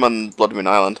still be some on Blood Moon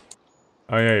Island.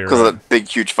 Oh yeah, you're Because right. of that big,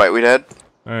 huge fight we'd had.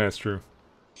 Oh yeah, that's true.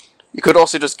 You could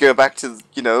also just go back to,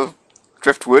 you know,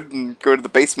 Driftwood and go to the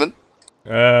basement.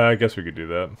 I guess we could do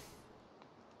that.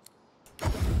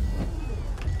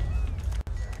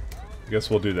 I guess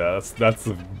we'll do that. That's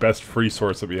the best free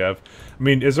source that we have. I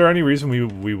mean, is there any reason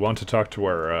we want to talk to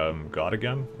our god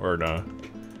again, or no?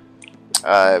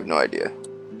 I have no idea.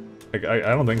 Like, I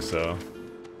don't think so.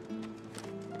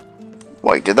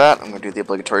 While you did that, I'm gonna do the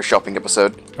obligatory shopping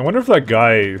episode. I wonder if that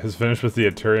guy has finished with the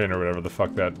Eturian or whatever the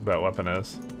fuck that weapon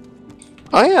is.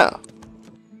 Oh yeah.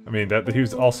 I mean, that he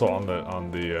was also on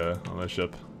the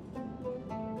ship.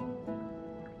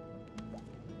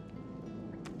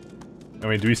 I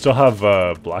mean, do we still have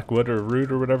Blackwood or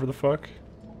Root or whatever the fuck?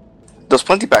 There's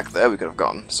plenty back there we could have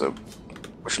gotten, so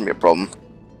it shouldn't be a problem.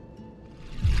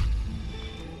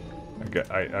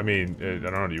 I mean, I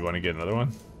don't know. Do you want to get another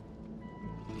one?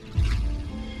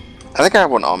 I think I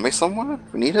have one on me somewhere.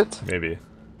 If we need it. Maybe.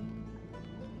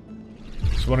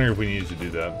 Just wondering if we needed to do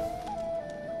that.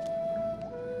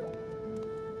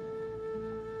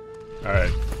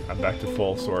 Alright, I'm back to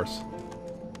full source.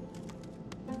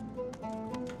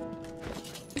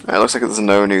 It looks like there's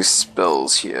no new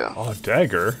spells here. Oh, a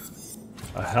dagger,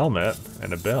 a helmet,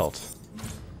 and a belt.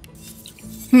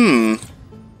 Hmm.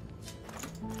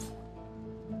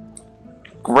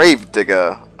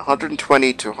 Gravedigger,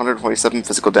 120 to 127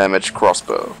 physical damage,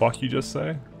 crossbow. Fuck you just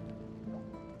say?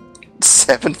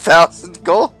 7,000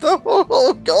 gold though?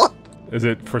 Oh god. Is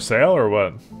it for sale or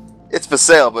what? It's for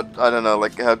sale, but I don't know,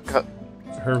 like how...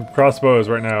 Her crossbow is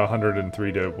right now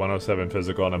 103 to 107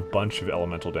 physical and a bunch of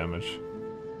elemental damage.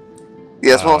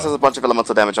 Yeah, this one also has a bunch of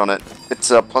elemental damage on it.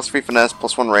 It's plus 3 finesse,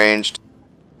 plus 1 ranged,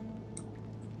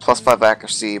 plus 5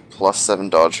 accuracy, plus 7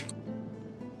 dodge.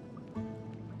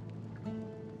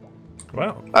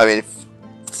 Wow. I mean,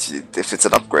 if it's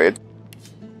an upgrade.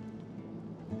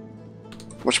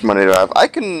 How much money do I have? I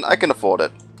can afford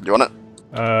it. Do you want it?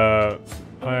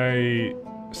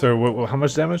 So how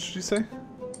much damage did you say?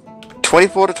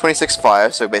 24 to 26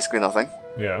 fire, so basically nothing.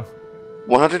 Yeah.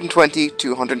 120 to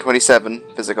 127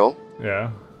 physical.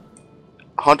 Yeah.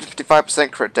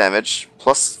 155% crit damage,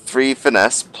 plus 3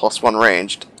 finesse, plus 1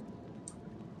 ranged.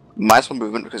 Minus 1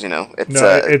 movement because you know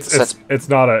it's it's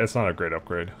not a great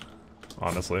upgrade,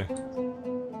 honestly.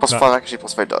 Plus 5 actually,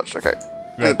 plus 5 dodge. Okay.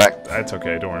 Bring it back. That's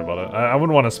okay. Don't worry about it. I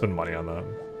wouldn't want to spend money on that.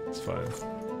 It's fine.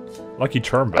 Lucky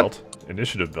charm belt,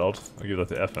 initiative belt. I'll give that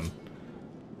to Effin.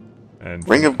 And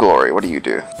Ring of Glory. What do you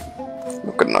do?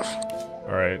 Not good enough.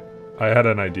 All right. I had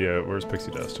an idea. Where's Pixie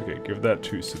Dust? Okay, give that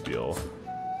to Sabille.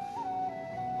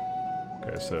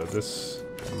 Okay, so this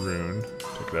rune,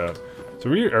 check that. So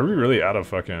are we really out of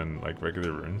fucking like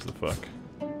regular runes? The fuck.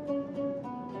 All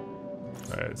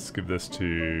right, let's give this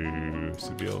to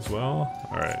Sabille as well.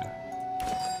 All right.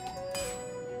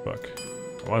 Fuck.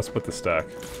 I want to split the stack.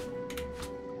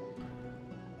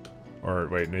 Or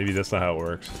wait, maybe that's not how it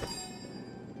works.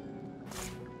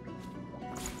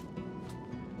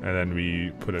 And then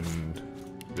we put in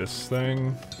this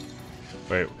thing.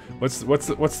 Wait, what's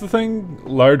the thing?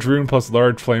 Large rune plus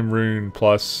large flame rune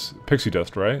plus pixie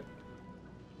dust, right?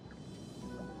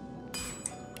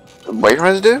 What are you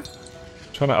trying to do?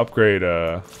 Trying to upgrade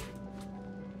a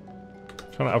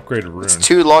rune. It's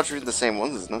 2 large runes, the same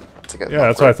ones, isn't it? Yeah,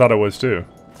 that's what I thought it was too.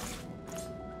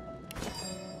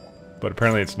 But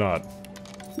apparently it's not.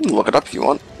 You can look it up if you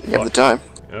want. You have the time.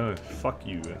 Oh, fuck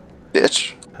you.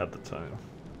 Bitch. Have the time.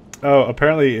 Oh,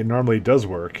 apparently it normally does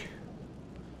work.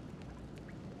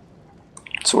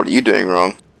 So what are you doing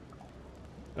wrong?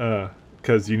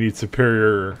 Because you need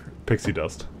superior pixie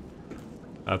dust.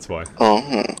 That's why.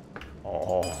 Oh.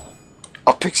 Oh.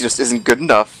 Oh, pixie dust isn't good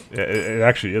enough. Yeah, it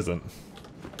actually isn't.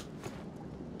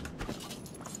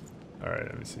 Alright,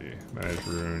 let me see. Manage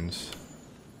runes.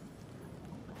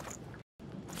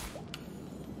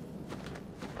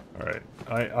 Alright.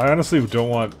 I honestly don't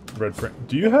want red print.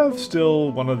 Do you have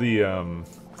still one of the,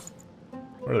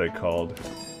 what are they called?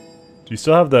 Do you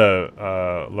still have the,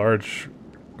 large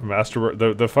masterwork,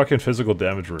 the fucking physical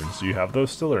damage runes? Do you have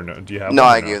those still, or no? Do you have No,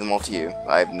 them, I gave them all to you.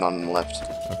 I have none left.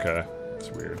 Okay.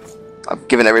 That's weird. I've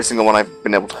given every single one I've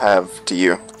been able to have to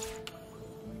you.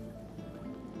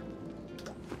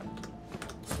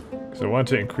 So I wanted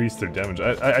to increase their damage.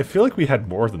 I feel like we had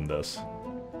more than this.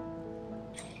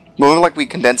 More like we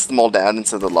condensed them all down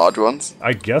into the large ones.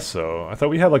 I guess so. I thought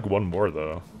we had like one more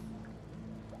though.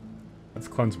 Let's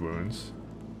cleanse wounds.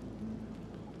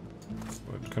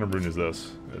 What kind of rune is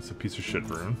this? It's a piece of shit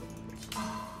rune.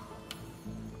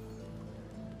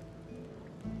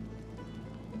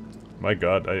 My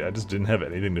god, I just didn't have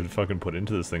anything to fucking put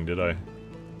into this thing, did I?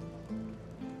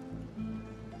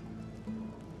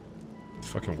 It's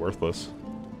fucking worthless.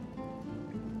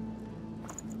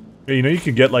 Yeah, you know you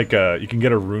can get like you can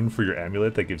get a rune for your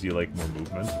amulet that gives you like more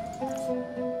movement.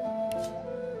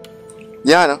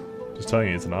 Yeah, I know. Just telling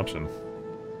you, it's an option.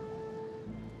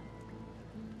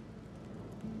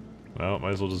 Well,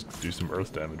 might as well just do some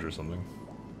earth damage or something.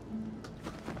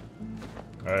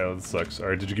 Alright, that sucks.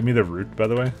 Alright, did you give me the root, by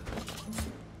the way?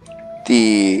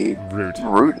 The... Root.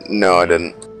 Root? No, I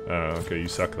didn't. Oh, okay, you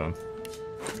suck then.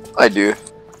 I do.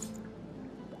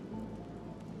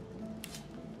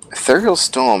 Ethereal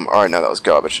Storm. Alright, no, that was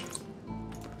garbage.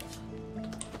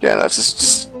 Yeah, that's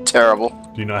just terrible.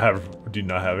 Do you not have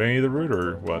any of the root,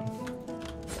 or what?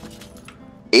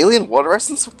 Alien water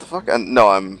essence? What the fuck? No,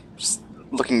 I'm just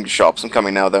looking at shops. I'm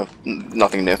coming now, though.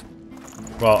 Nothing new.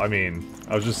 Well, I mean,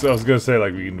 I was gonna say,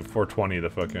 like, we can 420 the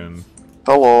fucking...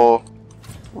 Hello.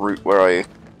 Root, where are you?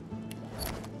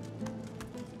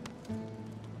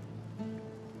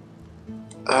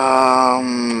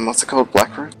 What's it called?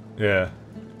 Blackroot? Yeah.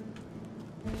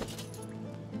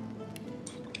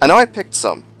 I know I picked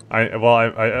some.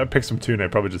 I picked some too, and I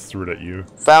probably just threw it at you.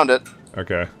 Found it.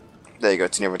 Okay. There you go,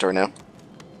 it's in your inventory now.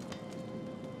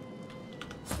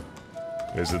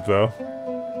 Is it, though?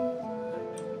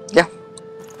 Yeah.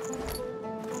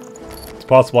 It's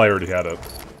possible I already had it.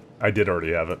 I did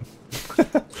already have it.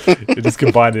 It just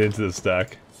combined it into the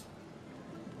stack.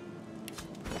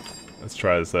 Let's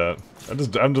try this out.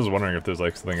 I'm just wondering if there's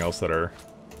like something else that are...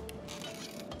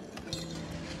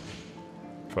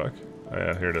 Fuck. Oh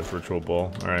yeah, here it is, ritual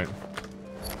bowl. Alright.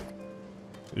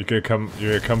 You gonna come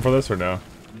for this or no?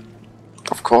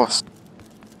 Of course.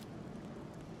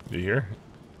 You here?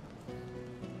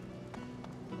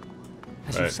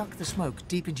 As you suck the smoke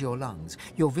deep into your lungs,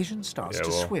 your vision starts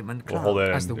to swim and we'll cloud. hold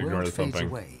it As and the ignore world the fades thumping.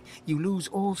 away, you lose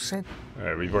all sense.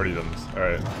 Alright, we've already done this.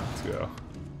 Alright, let's go.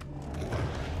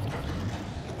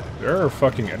 There are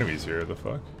fucking enemies here, the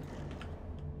fuck?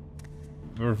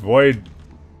 They're void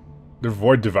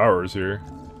devourers here.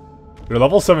 They're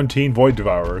level 17 void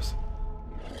devourers.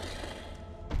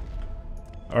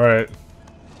 Alright.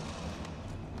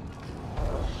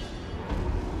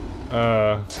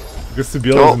 I guess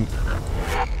Sabila isn't...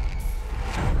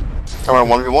 I'm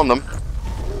gonna 1v1 them.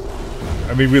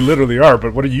 I mean, we literally are,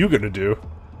 but what are you gonna do?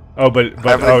 Oh, but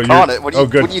I haven't oh, caught you're... it. What oh,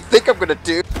 good. what do you think I'm gonna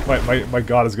do? My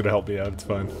god is gonna help me out, it's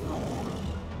fine.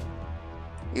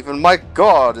 Even my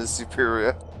god is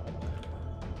superior.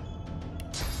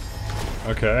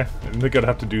 Okay, I didn't think I'd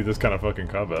have to do this kind of fucking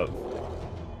combat.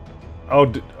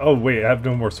 Oh, oh wait, I have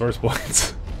no more source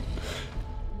points.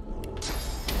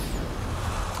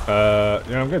 Yeah,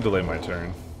 I'm gonna delay my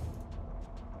turn.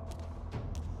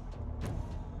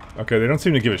 Okay, they don't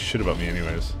seem to give a shit about me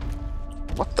anyways.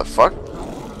 What the fuck?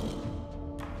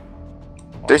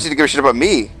 They just need to give a shit about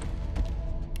me.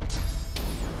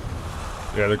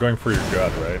 Yeah, they're going for your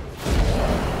god, right?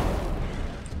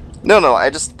 No, I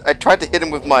tried to hit him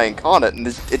with my incarnate and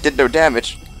it did no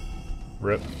damage.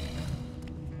 Rip.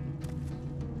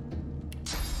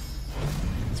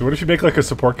 So what if you make like a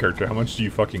support character? How much do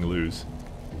you fucking lose?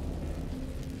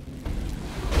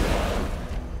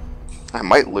 I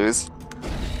might lose.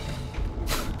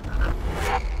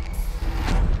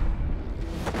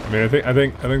 I mean, I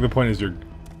think the point is your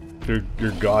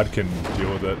god can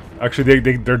deal with it. Actually,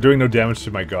 they're doing no damage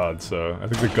to my god, so I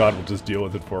think the god will just deal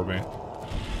with it for me.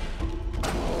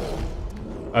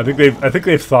 I think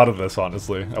they've thought of this,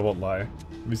 honestly. I won't lie.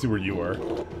 Let me see where you are.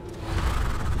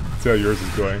 See how yours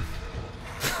is going.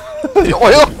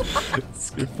 Oil?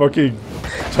 You're fucking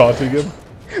taunting him.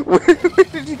 Where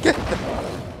did you get that?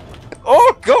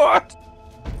 Oh god!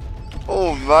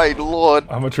 Oh my lord.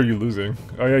 How much are you losing?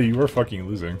 Oh yeah, you were fucking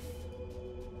losing.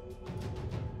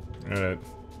 Alright.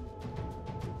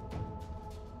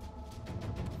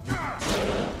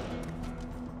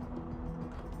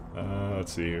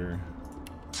 Let's see here.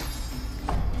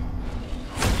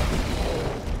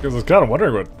 Because I was kind of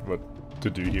wondering what to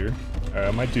do here.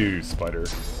 I might do spider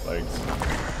legs.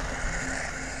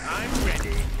 I'm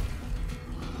ready.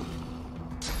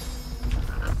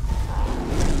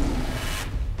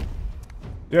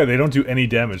 Yeah, they don't do any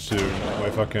damage to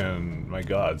my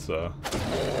god, so...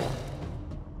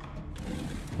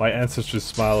 My ancestors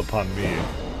smile upon me.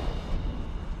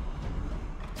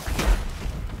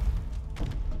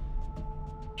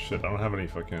 Shit, I don't have any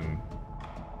fucking...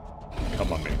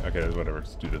 Come on me. Okay, whatever,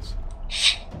 let's do this.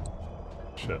 Shit.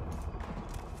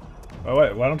 Oh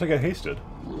wait, why don't I get hasted?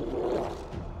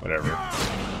 Whatever.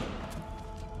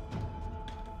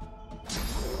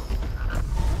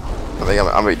 I think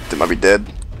I might be dead.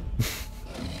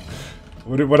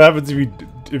 What happens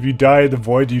if you die in the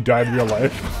void? Do you die in real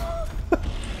life?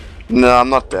 No, I'm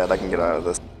not dead. I can get out of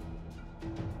this.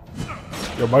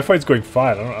 Yo, my fight's going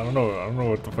fine. I don't know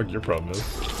what the fuck your problem is.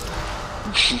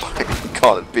 My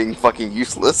god, it being fucking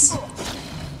useless.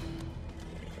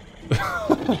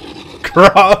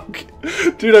 Gronk!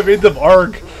 Dude, I made them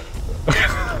arc.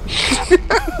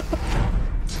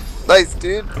 Nice,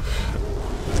 dude.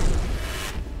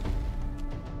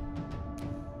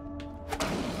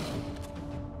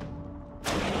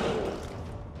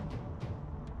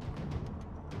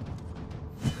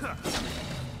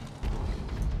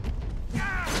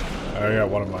 I got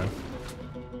one of mine.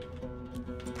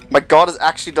 My god has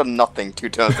actually done nothing 2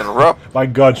 turns in a row. My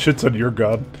god shits on your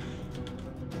god.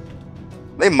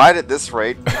 They might at this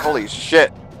rate. Holy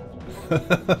shit.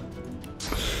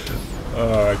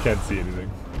 I can't see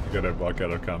anything. I gotta walk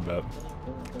out of combat.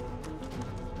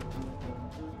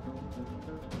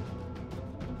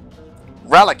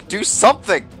 Relic, do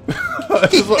something! I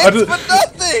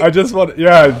just want.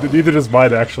 Yeah, neither does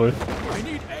mine actually. I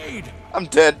need aid. I'm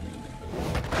dead.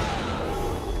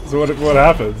 So what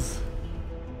happens?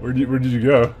 Where did you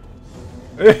go?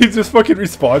 He just fucking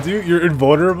respawns you. You're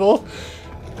invulnerable.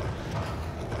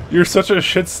 You're such a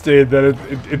shit stain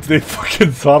that they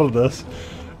fucking thought of this.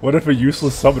 What if a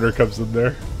useless summoner comes in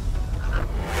there?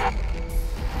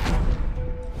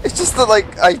 It's just that,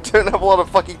 like, I don't have a lot of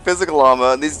fucking physical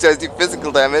armor, and these guys do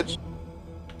physical damage.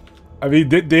 I mean,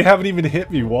 they haven't even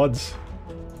hit me once.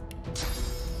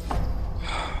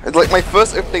 It's like my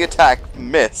first opening attack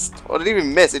missed. Or it didn't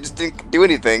even miss, it just didn't do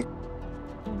anything.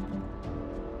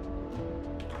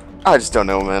 I just don't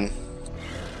know, man.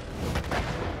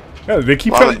 Yeah, they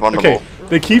keep trying to, okay,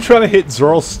 they keep trying to hit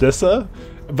Zoroastissa,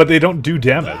 but they don't do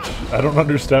damage. I don't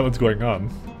understand what's going on.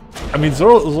 I mean,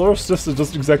 Zoroastissa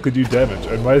doesn't exactly do damage.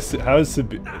 And how does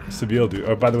Sabille do?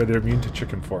 Oh, by the way, they're immune to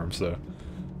chicken form, so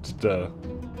just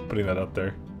putting that out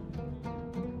there.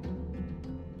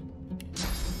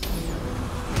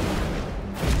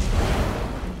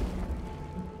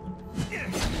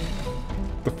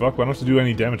 The fuck? Why don't you do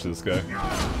any damage to this guy?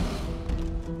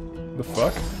 The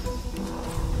fuck?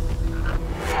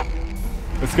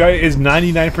 This guy is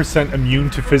 99% immune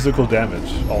to physical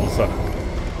damage all of a sudden.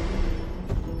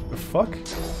 The fuck?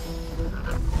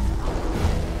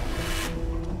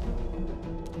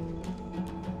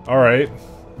 Alright.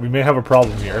 We may have a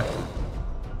problem here.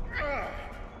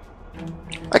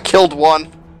 I killed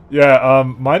one. Yeah,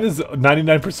 mine is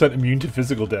 99% immune to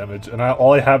physical damage, and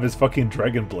all I have is fucking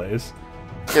Dragon Blaze.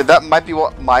 Yeah, that might be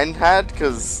what mine had,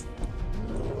 because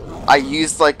I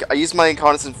used my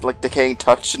incandescent for like decaying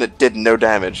touch and it did no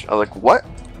damage. I was like, what?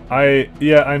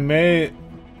 Yeah, I may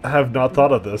have not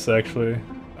thought of this actually.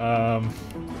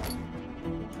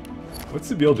 What's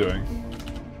Sabille doing?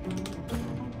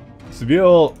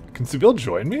 Can Sabille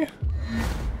join me?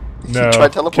 No,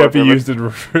 can't be used in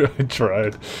I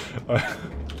tried.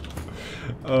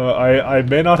 I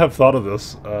may not have thought of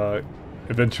this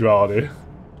eventuality.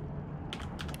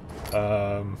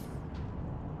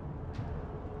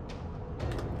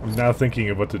 I'm now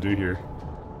thinking of what to do here.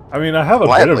 I mean, I have a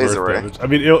bit of earth damage. I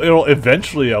mean, it'll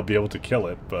eventually I'll be able to kill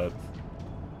it, but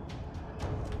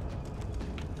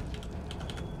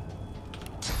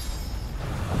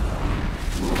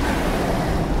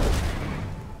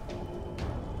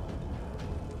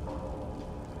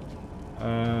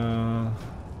I'm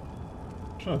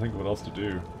trying to think of what else to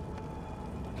do.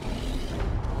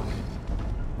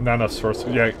 Not enough source.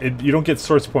 Yeah, you don't get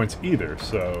source points either,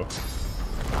 so.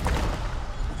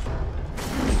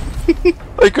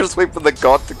 I could just wait for the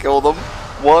god to kill them,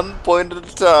 1 point at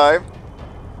a time.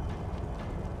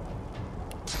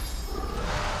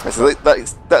 So that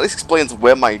at least explains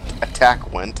where my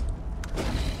attack went.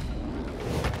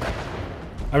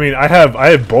 I mean, I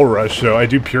have Bull Rush, so I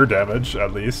do pure damage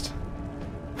at least.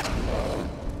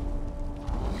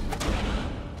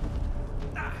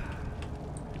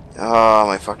 Oh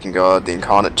my fucking god, the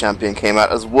Incarnate Champion came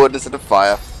out as wood instead of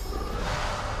fire.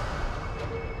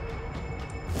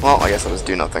 Well, I guess I'll just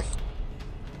do nothing.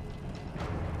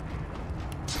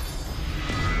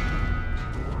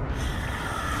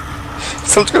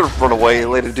 Someone's gonna run away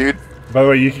later, dude. By the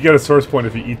way, you can get a source point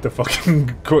if you eat the fucking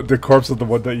the corpse of the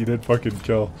one that you did fucking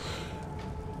kill.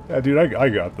 Yeah, dude, I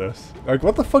got this. Like,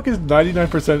 what the fuck is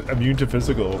 99% immune to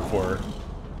physical for?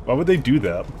 Why would they do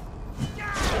that?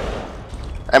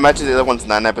 I imagine the other one's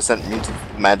 99% immune to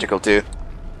magical too.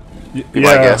 Yeah,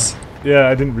 I guess. Yeah,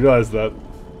 I didn't realize that.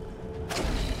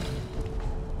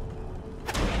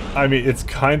 I mean, it's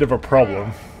kind of a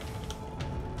problem.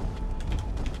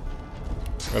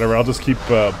 Whatever, I'll just keep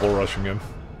bull rushing him.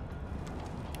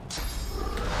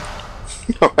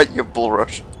 Alright, you bull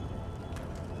rush.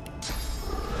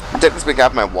 I didn't expect to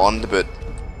have my wand, but...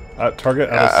 target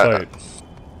out of sight.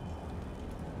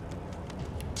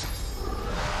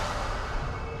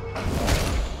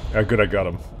 Yeah, good, I got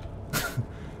him.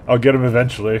 I'll get him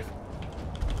eventually.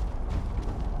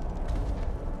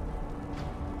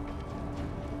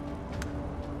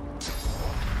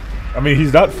 I mean,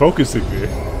 he's not focusing me.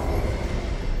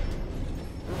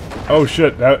 Oh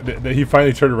shit, he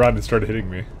finally turned around and started hitting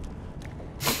me.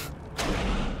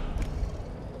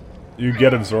 You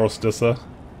get him, Zoroastissa.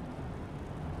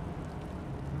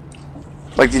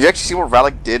 Like, did you actually see what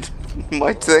Relic did?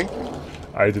 My thing?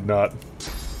 I did not.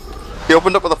 He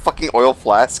opened up with a fucking oil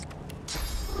flask.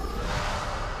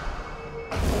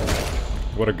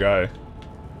 What a guy.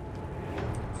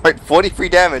 Right, 43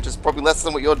 damage is probably less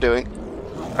than what you're doing.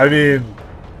 I mean,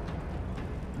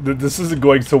 this isn't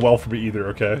going so well for me either,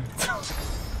 okay?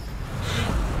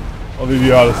 I'll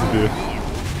be honest with you.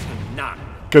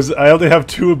 Because I only have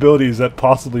 2 abilities that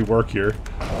possibly work here.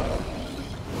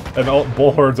 And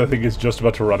Bullhorns, I think, is just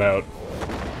about to run out.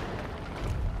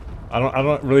 I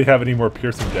don't really have any more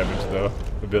piercing damage, though,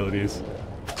 abilities.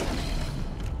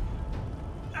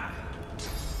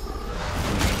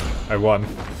 I won.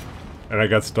 And I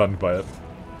got stunned by it.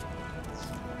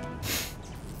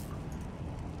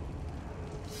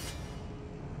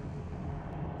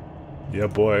 Yeah,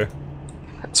 boy.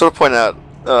 Sort of point out,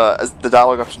 as the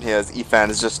dialogue option here is Ethan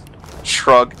is just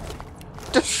shrug.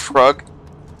 Just shrug.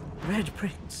 Red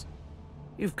Prince,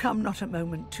 you've come not a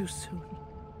moment too soon.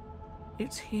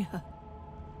 It's here.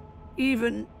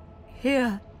 Even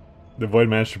here. The void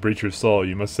managed to breach your soul.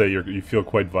 You must say you feel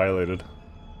quite violated.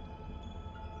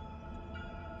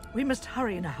 We must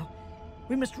hurry now.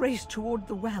 We must race toward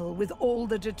the well with all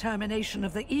the determination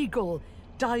of the eagle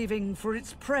diving for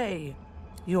its prey.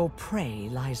 Your prey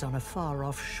lies on a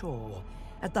far-off shore,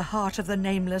 at the heart of the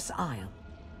Nameless Isle.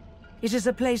 It is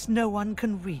a place no one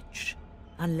can reach,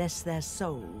 unless their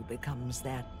soul becomes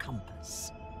their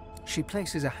compass. She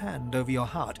places a hand over your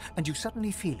heart, and you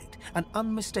suddenly feel it, an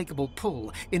unmistakable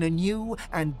pull in a new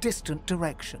and distant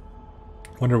direction.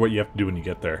 Wonder what you have to do when you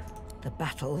get there. The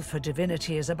battle for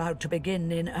divinity is about to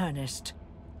begin in earnest.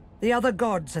 The other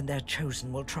gods and their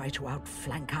chosen will try to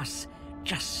outflank us,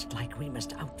 just like we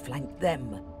must outflank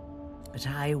them. But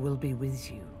I will be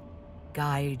with you,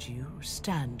 guide you,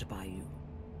 stand by you.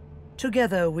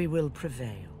 Together we will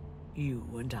prevail, you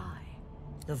and I.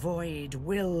 The void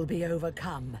will be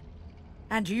overcome,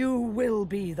 and you will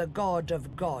be the god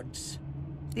of gods.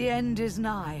 The end is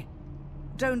nigh.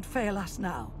 Don't fail us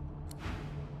now.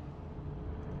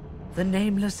 The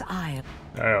Nameless Isle.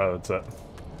 Oh, that's it.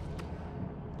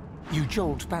 You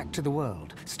jolt back to the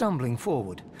world, stumbling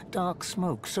forward. Dark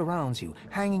smoke surrounds you,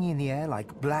 hanging in the air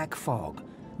like black fog.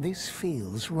 This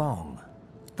feels wrong.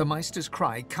 The Meister's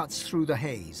cry cuts through the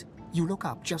haze. You look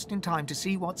up just in time to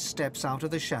see what steps out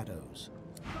of the shadows.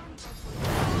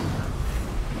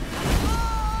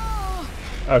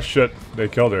 Oh shit, they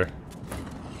killed her.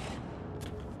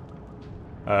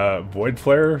 Void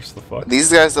flares? The fuck?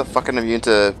 These guys are fucking immune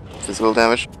to physical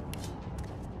damage.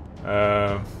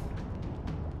 That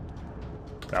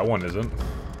one isn't.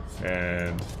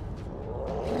 And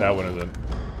that one isn't.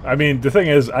 I mean, the thing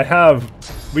is,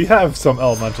 we have some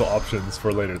elemental options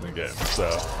for later in the game, so.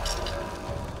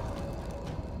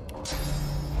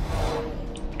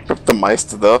 The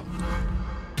Meister, though.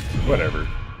 Whatever.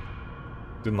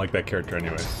 Didn't like that character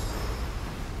anyways.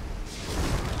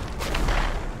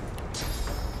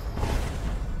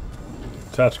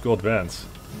 Tactical advance.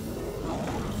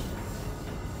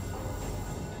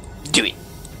 Do it.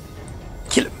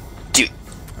 Kill him. Do it.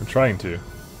 I'm trying to.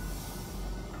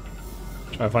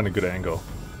 Trying to find a good angle.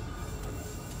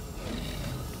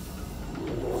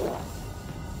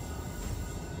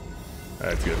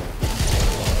 That's good.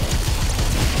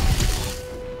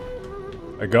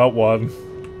 I got one.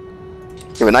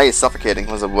 Yeah, but now you're suffocating.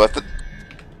 Was it worth it?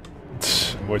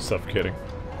 Voice suffocating.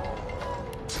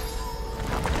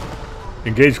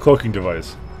 Engage cloaking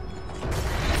device.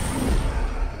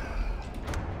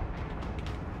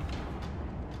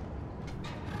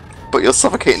 But you'll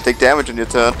suffocate and take damage on your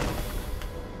turn.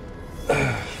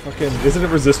 Fucking, isn't it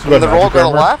resisted by And they're all magic gonna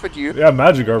armor? laugh at you. Yeah,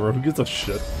 magic armor. Who gives a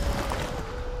shit?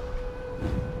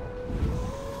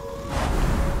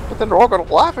 But then they're all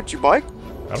gonna laugh at you, Mike.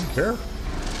 I don't care.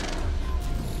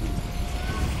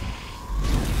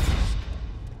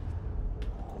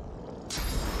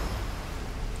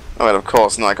 I mean, of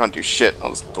course, no, I can't do shit.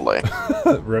 I'll just delay.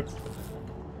 Rip.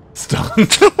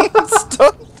 Stunned.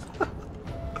 Stunned.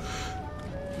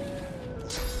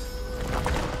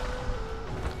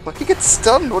 Like, he gets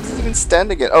stunned. What does he even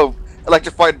stand again? Oh,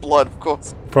 electrified blood, of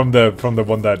course. from the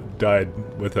one that died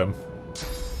with him.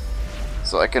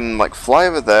 So I can, like, fly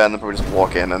over there and then probably just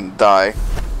walk in and die.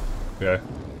 Yeah.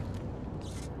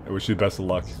 I wish you the best of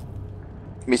luck.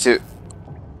 Me too.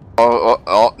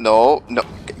 Oh, no.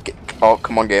 Oh,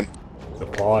 come on, game. The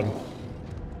pawn.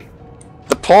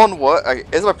 The pawn, what?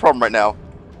 Here's my problem right now.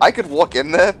 I could walk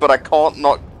in there, but I can't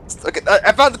not... Okay,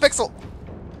 I found the pixel!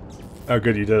 Oh,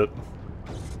 good, you did it.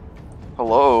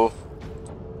 Hello.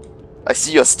 I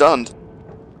see you're stunned.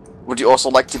 Would you also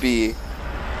like to be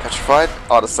petrified?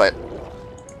 Out of sight.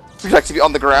 Would you like to be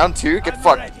on the ground too? Get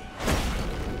fucked.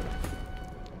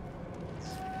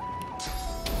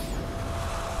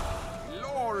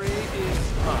 Glory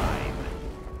is mine.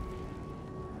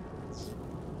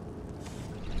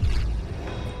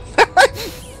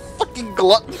 Fucking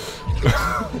glutton.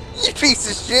 You piece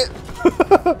of shit.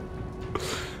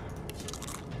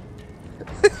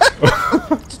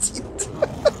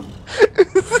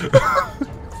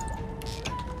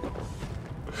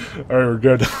 Alright, we're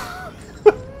good. I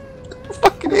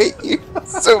fucking hate you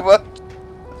so much.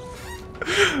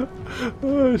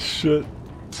 Oh, shit.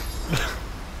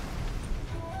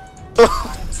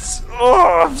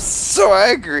 Oh, I'm so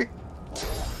angry.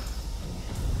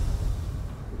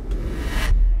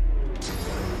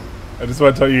 I just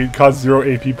want to tell you, it costs 0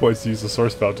 AP points to use the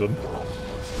Source Fountain.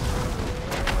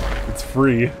 It's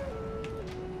free.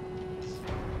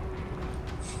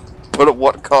 But at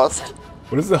what cost?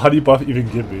 What does the honey buff even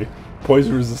give me?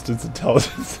 Poison resistance,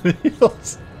 intelligence, and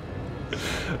heals.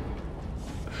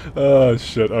 Oh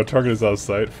shit, our target is out of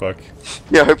sight, fuck.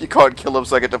 Yeah, I hope you can't kill him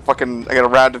so I get a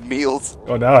round of meals.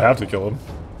 Oh, now I have to kill him.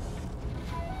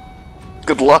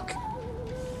 Good luck.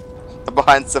 I'm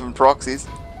behind 7 proxies.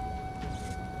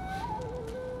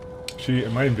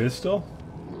 Am I invis still?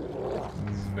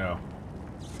 No.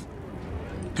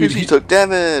 Dude, he took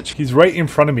damage. He's right in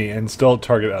front of me and still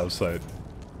target out of sight.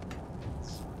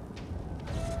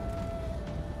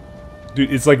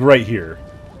 Dude, it's like right here.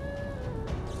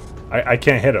 I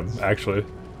can't hit him, actually.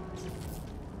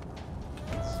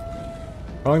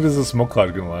 How long does the smoke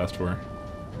cloud gonna last for?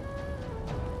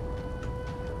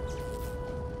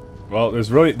 Well,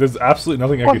 there's absolutely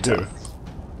nothing I could do.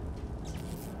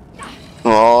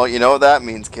 Oh, you know what that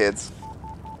means, kids.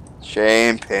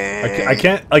 Champagne. I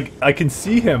can't, like, I can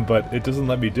see him, but it doesn't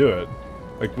let me do it.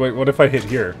 Like, wait, what if I hit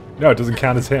here? No, it doesn't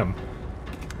count as him.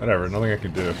 Whatever, nothing I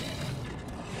can do.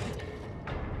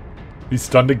 He's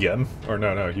stunned again? Or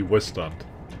no, he was stunned.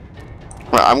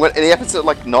 Right, I'm gonna, in the episode,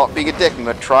 like, not being a dick, I'm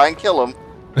gonna try and kill him.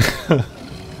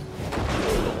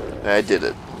 I did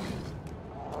it.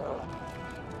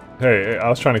 Hey, I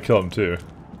was trying to kill him too.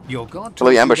 Your god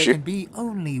Will he told you ambush there you? can be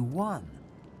only one.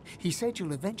 He said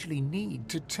you'll eventually need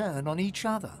to turn on each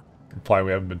other. Implying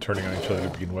we haven't been turning on each other to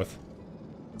begin with.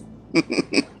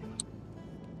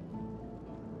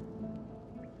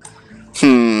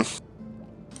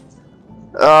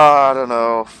 I don't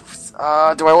know.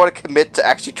 Do I want to commit to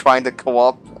actually trying to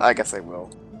co-op? I guess I will.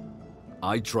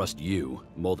 I trust you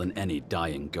more than any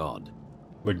dying god.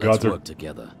 The Let's gods work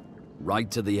together, right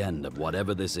to the end of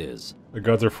whatever this is. The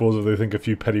gods are fools if they think a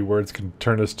few petty words can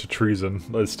turn us to treason.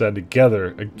 Let us stand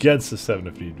together against the Seven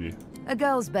if need be. A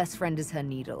girl's best friend is her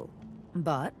needle.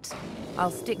 But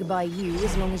I'll stick by you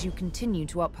as long as you continue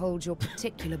to uphold your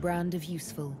particular brand of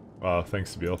useful. Wow,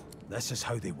 thanks, Biel. This is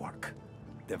how they work.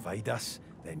 Divide us,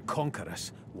 then conquer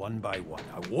us, one by one.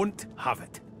 I won't have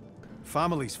it.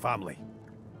 Family's family.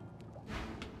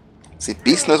 See,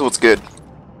 Beast knows what's good.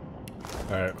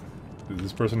 Alright. Does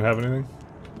this person have anything?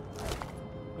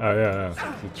 Oh, yeah.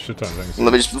 It's a shit ton of things.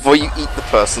 Let me just, before you eat the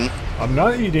person. I'm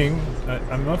not eating.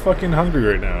 I'm not fucking hungry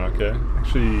right now, okay?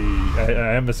 Actually,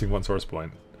 I am missing 1 source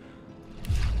point.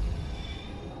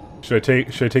 Should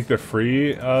I take the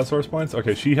free source points?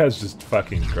 Okay, she has just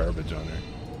fucking garbage on her.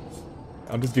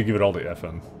 I'm just gonna give it all to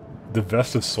FN. The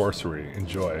Vest of Sorcery.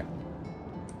 Enjoy.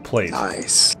 Plate.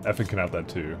 Nice. FN can have that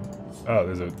too. Oh,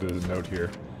 there's a note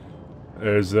here.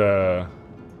 There's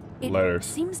letters. It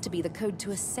seems to be the code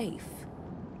to a safe.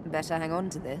 Better hang on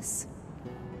to this.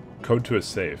 Code to a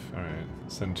safe. Alright.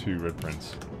 Send 2 red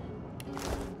prints.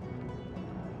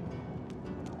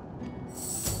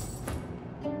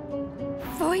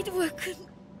 Voidwoken!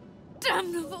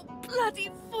 Damnable bloody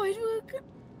Voidwoken!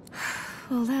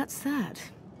 Well, that's that.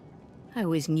 I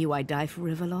always knew I'd die for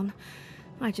Rivellon.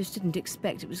 I just didn't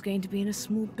expect it was going to be in a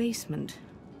small basement.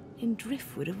 In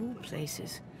Driftwood, of all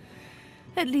places.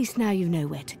 At least now you know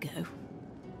where to go.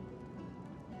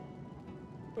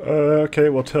 Okay,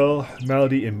 well tell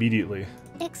Malady immediately.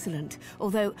 Excellent.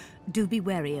 Although, do be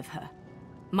wary of her.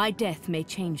 My death may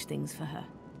change things for her.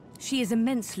 She is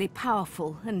immensely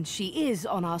powerful, and she is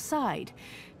on our side.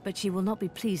 But she will not be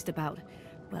pleased about,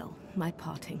 well, my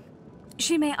parting.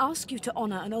 She may ask you to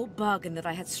honor an old bargain that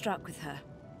I had struck with her.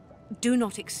 Do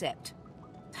not accept.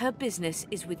 Her business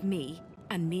is with me,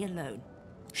 and me alone.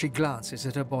 She glances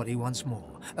at her body once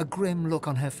more, a grim look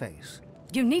on her face.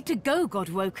 You need to go,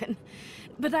 Godwoken.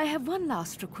 But I have one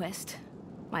last request.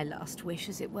 My last wish,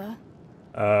 as it were.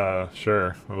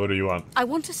 Sure. What do you want? I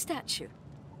want a statue.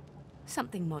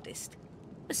 Something modest.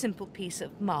 A simple piece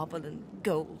of marble and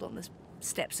gold on the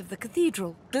steps of the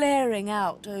cathedral, glaring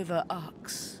out over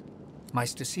arcs.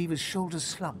 Meister Siever's shoulders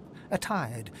slump, a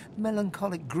tired,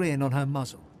 melancholic grin on her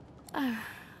muzzle.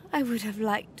 I would have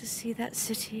liked to see that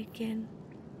city again.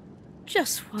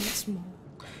 Just once more.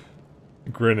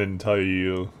 Grin and tell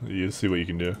you see what you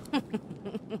can do.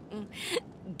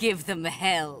 Give them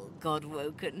hell,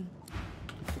 Godwoken.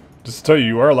 Just to tell you,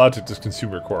 you are allowed to just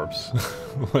consume her corpse.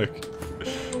 Like...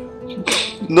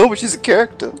 No, but she's a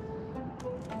character.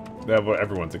 Yeah, well,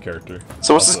 everyone's a character.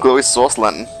 So what's this glowy sauce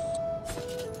lantern?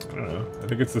 I don't know. I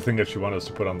think it's the thing that she wanted us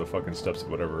to put on the fucking steps of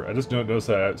whatever. I just noticed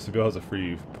that Sibyl has a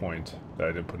free point that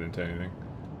I didn't put into anything.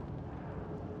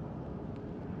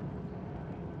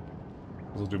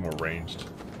 We'll do more ranged.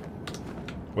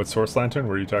 What source lantern?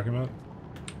 What are you talking about?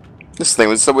 This thing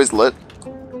was always lit.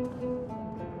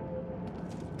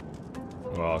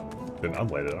 Well, then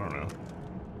unlight it. I don't know.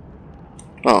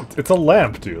 Oh, it's a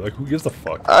lamp, dude. Like, who gives a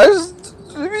fuck? I just...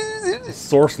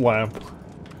 Source lamp.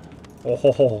 Oh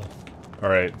ho ho. All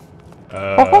right.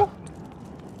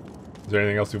 Is there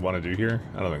anything else we want to do here?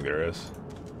 I don't think there is.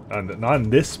 Not in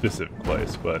this specific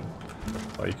place, but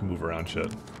well, you can move around shit.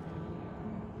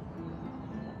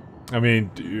 I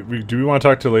mean, do we want to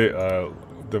talk to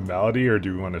the Malady, or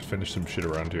do we want to finish some shit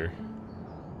around here?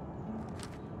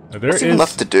 What's even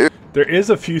left to do? There is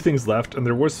a few things left, and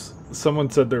there was... Someone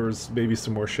said there was maybe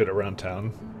some more shit around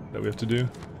town that we have to do.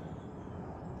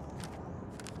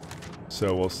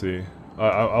 So we'll see.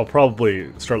 I'll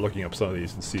probably start looking up some of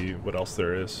these and see what else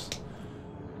there is.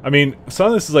 I mean, some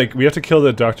of this is like, we have to kill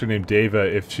the doctor named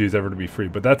Deva if she's ever to be free,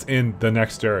 but that's in the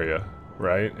next area,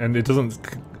 right? And it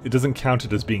doesn't count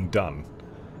it as being done.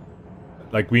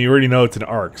 Like, we already know it's in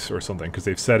Arcs or something, because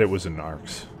they've said it was in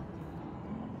Arcs.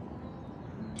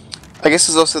 I guess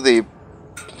there's also the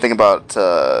thing about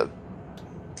the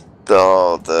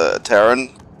Terran.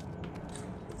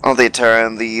 Oh, the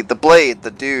Terran, the blade, the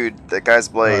dude, the guy's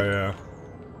blade. Oh,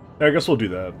 yeah. I guess we'll do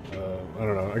that. I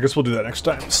don't know. I guess we'll do that next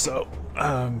time. So,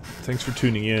 thanks for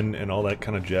tuning in and all that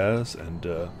kind of jazz. And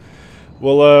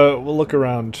we'll look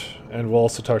around, and we'll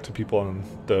also talk to people on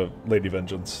the Lady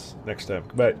Vengeance next time.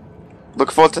 Goodbye.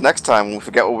 Look forward to next time when we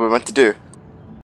forget what we were meant to do.